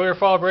 Enjoy your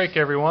fall break,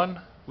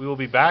 everyone. We will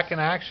be back in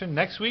action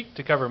next week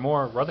to cover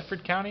more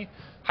Rutherford County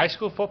High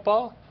School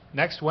football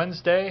next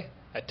Wednesday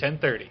at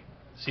 10:30.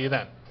 See you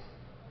then.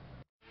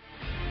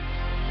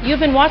 You've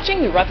been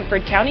watching the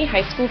Rutherford County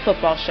High School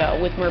Football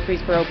Show with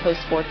Murfreesboro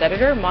Post Sports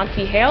Editor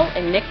Monty Hale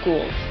and Nick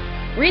Gould.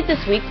 Read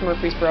this week's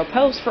Murfreesboro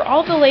Post for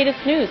all the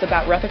latest news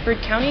about Rutherford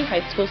County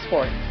High School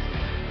sports.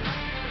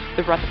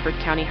 The Rutherford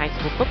County High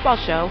School Football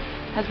Show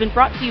has been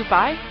brought to you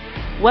by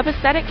Web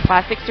Aesthetic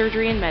Plastic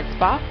Surgery and Med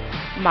Spa,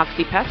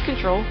 Moxie Pest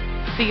Control,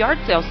 The Yard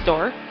Sale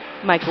Store,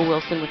 Michael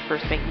Wilson with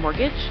First Bank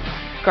Mortgage,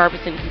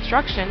 Garbison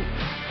Construction,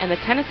 and the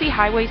Tennessee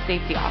Highway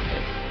Safety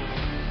Office.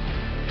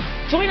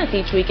 Join us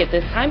each week at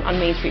this time on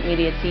Main Street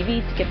Media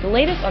TV to get the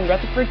latest on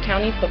Rutherford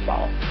County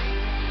football.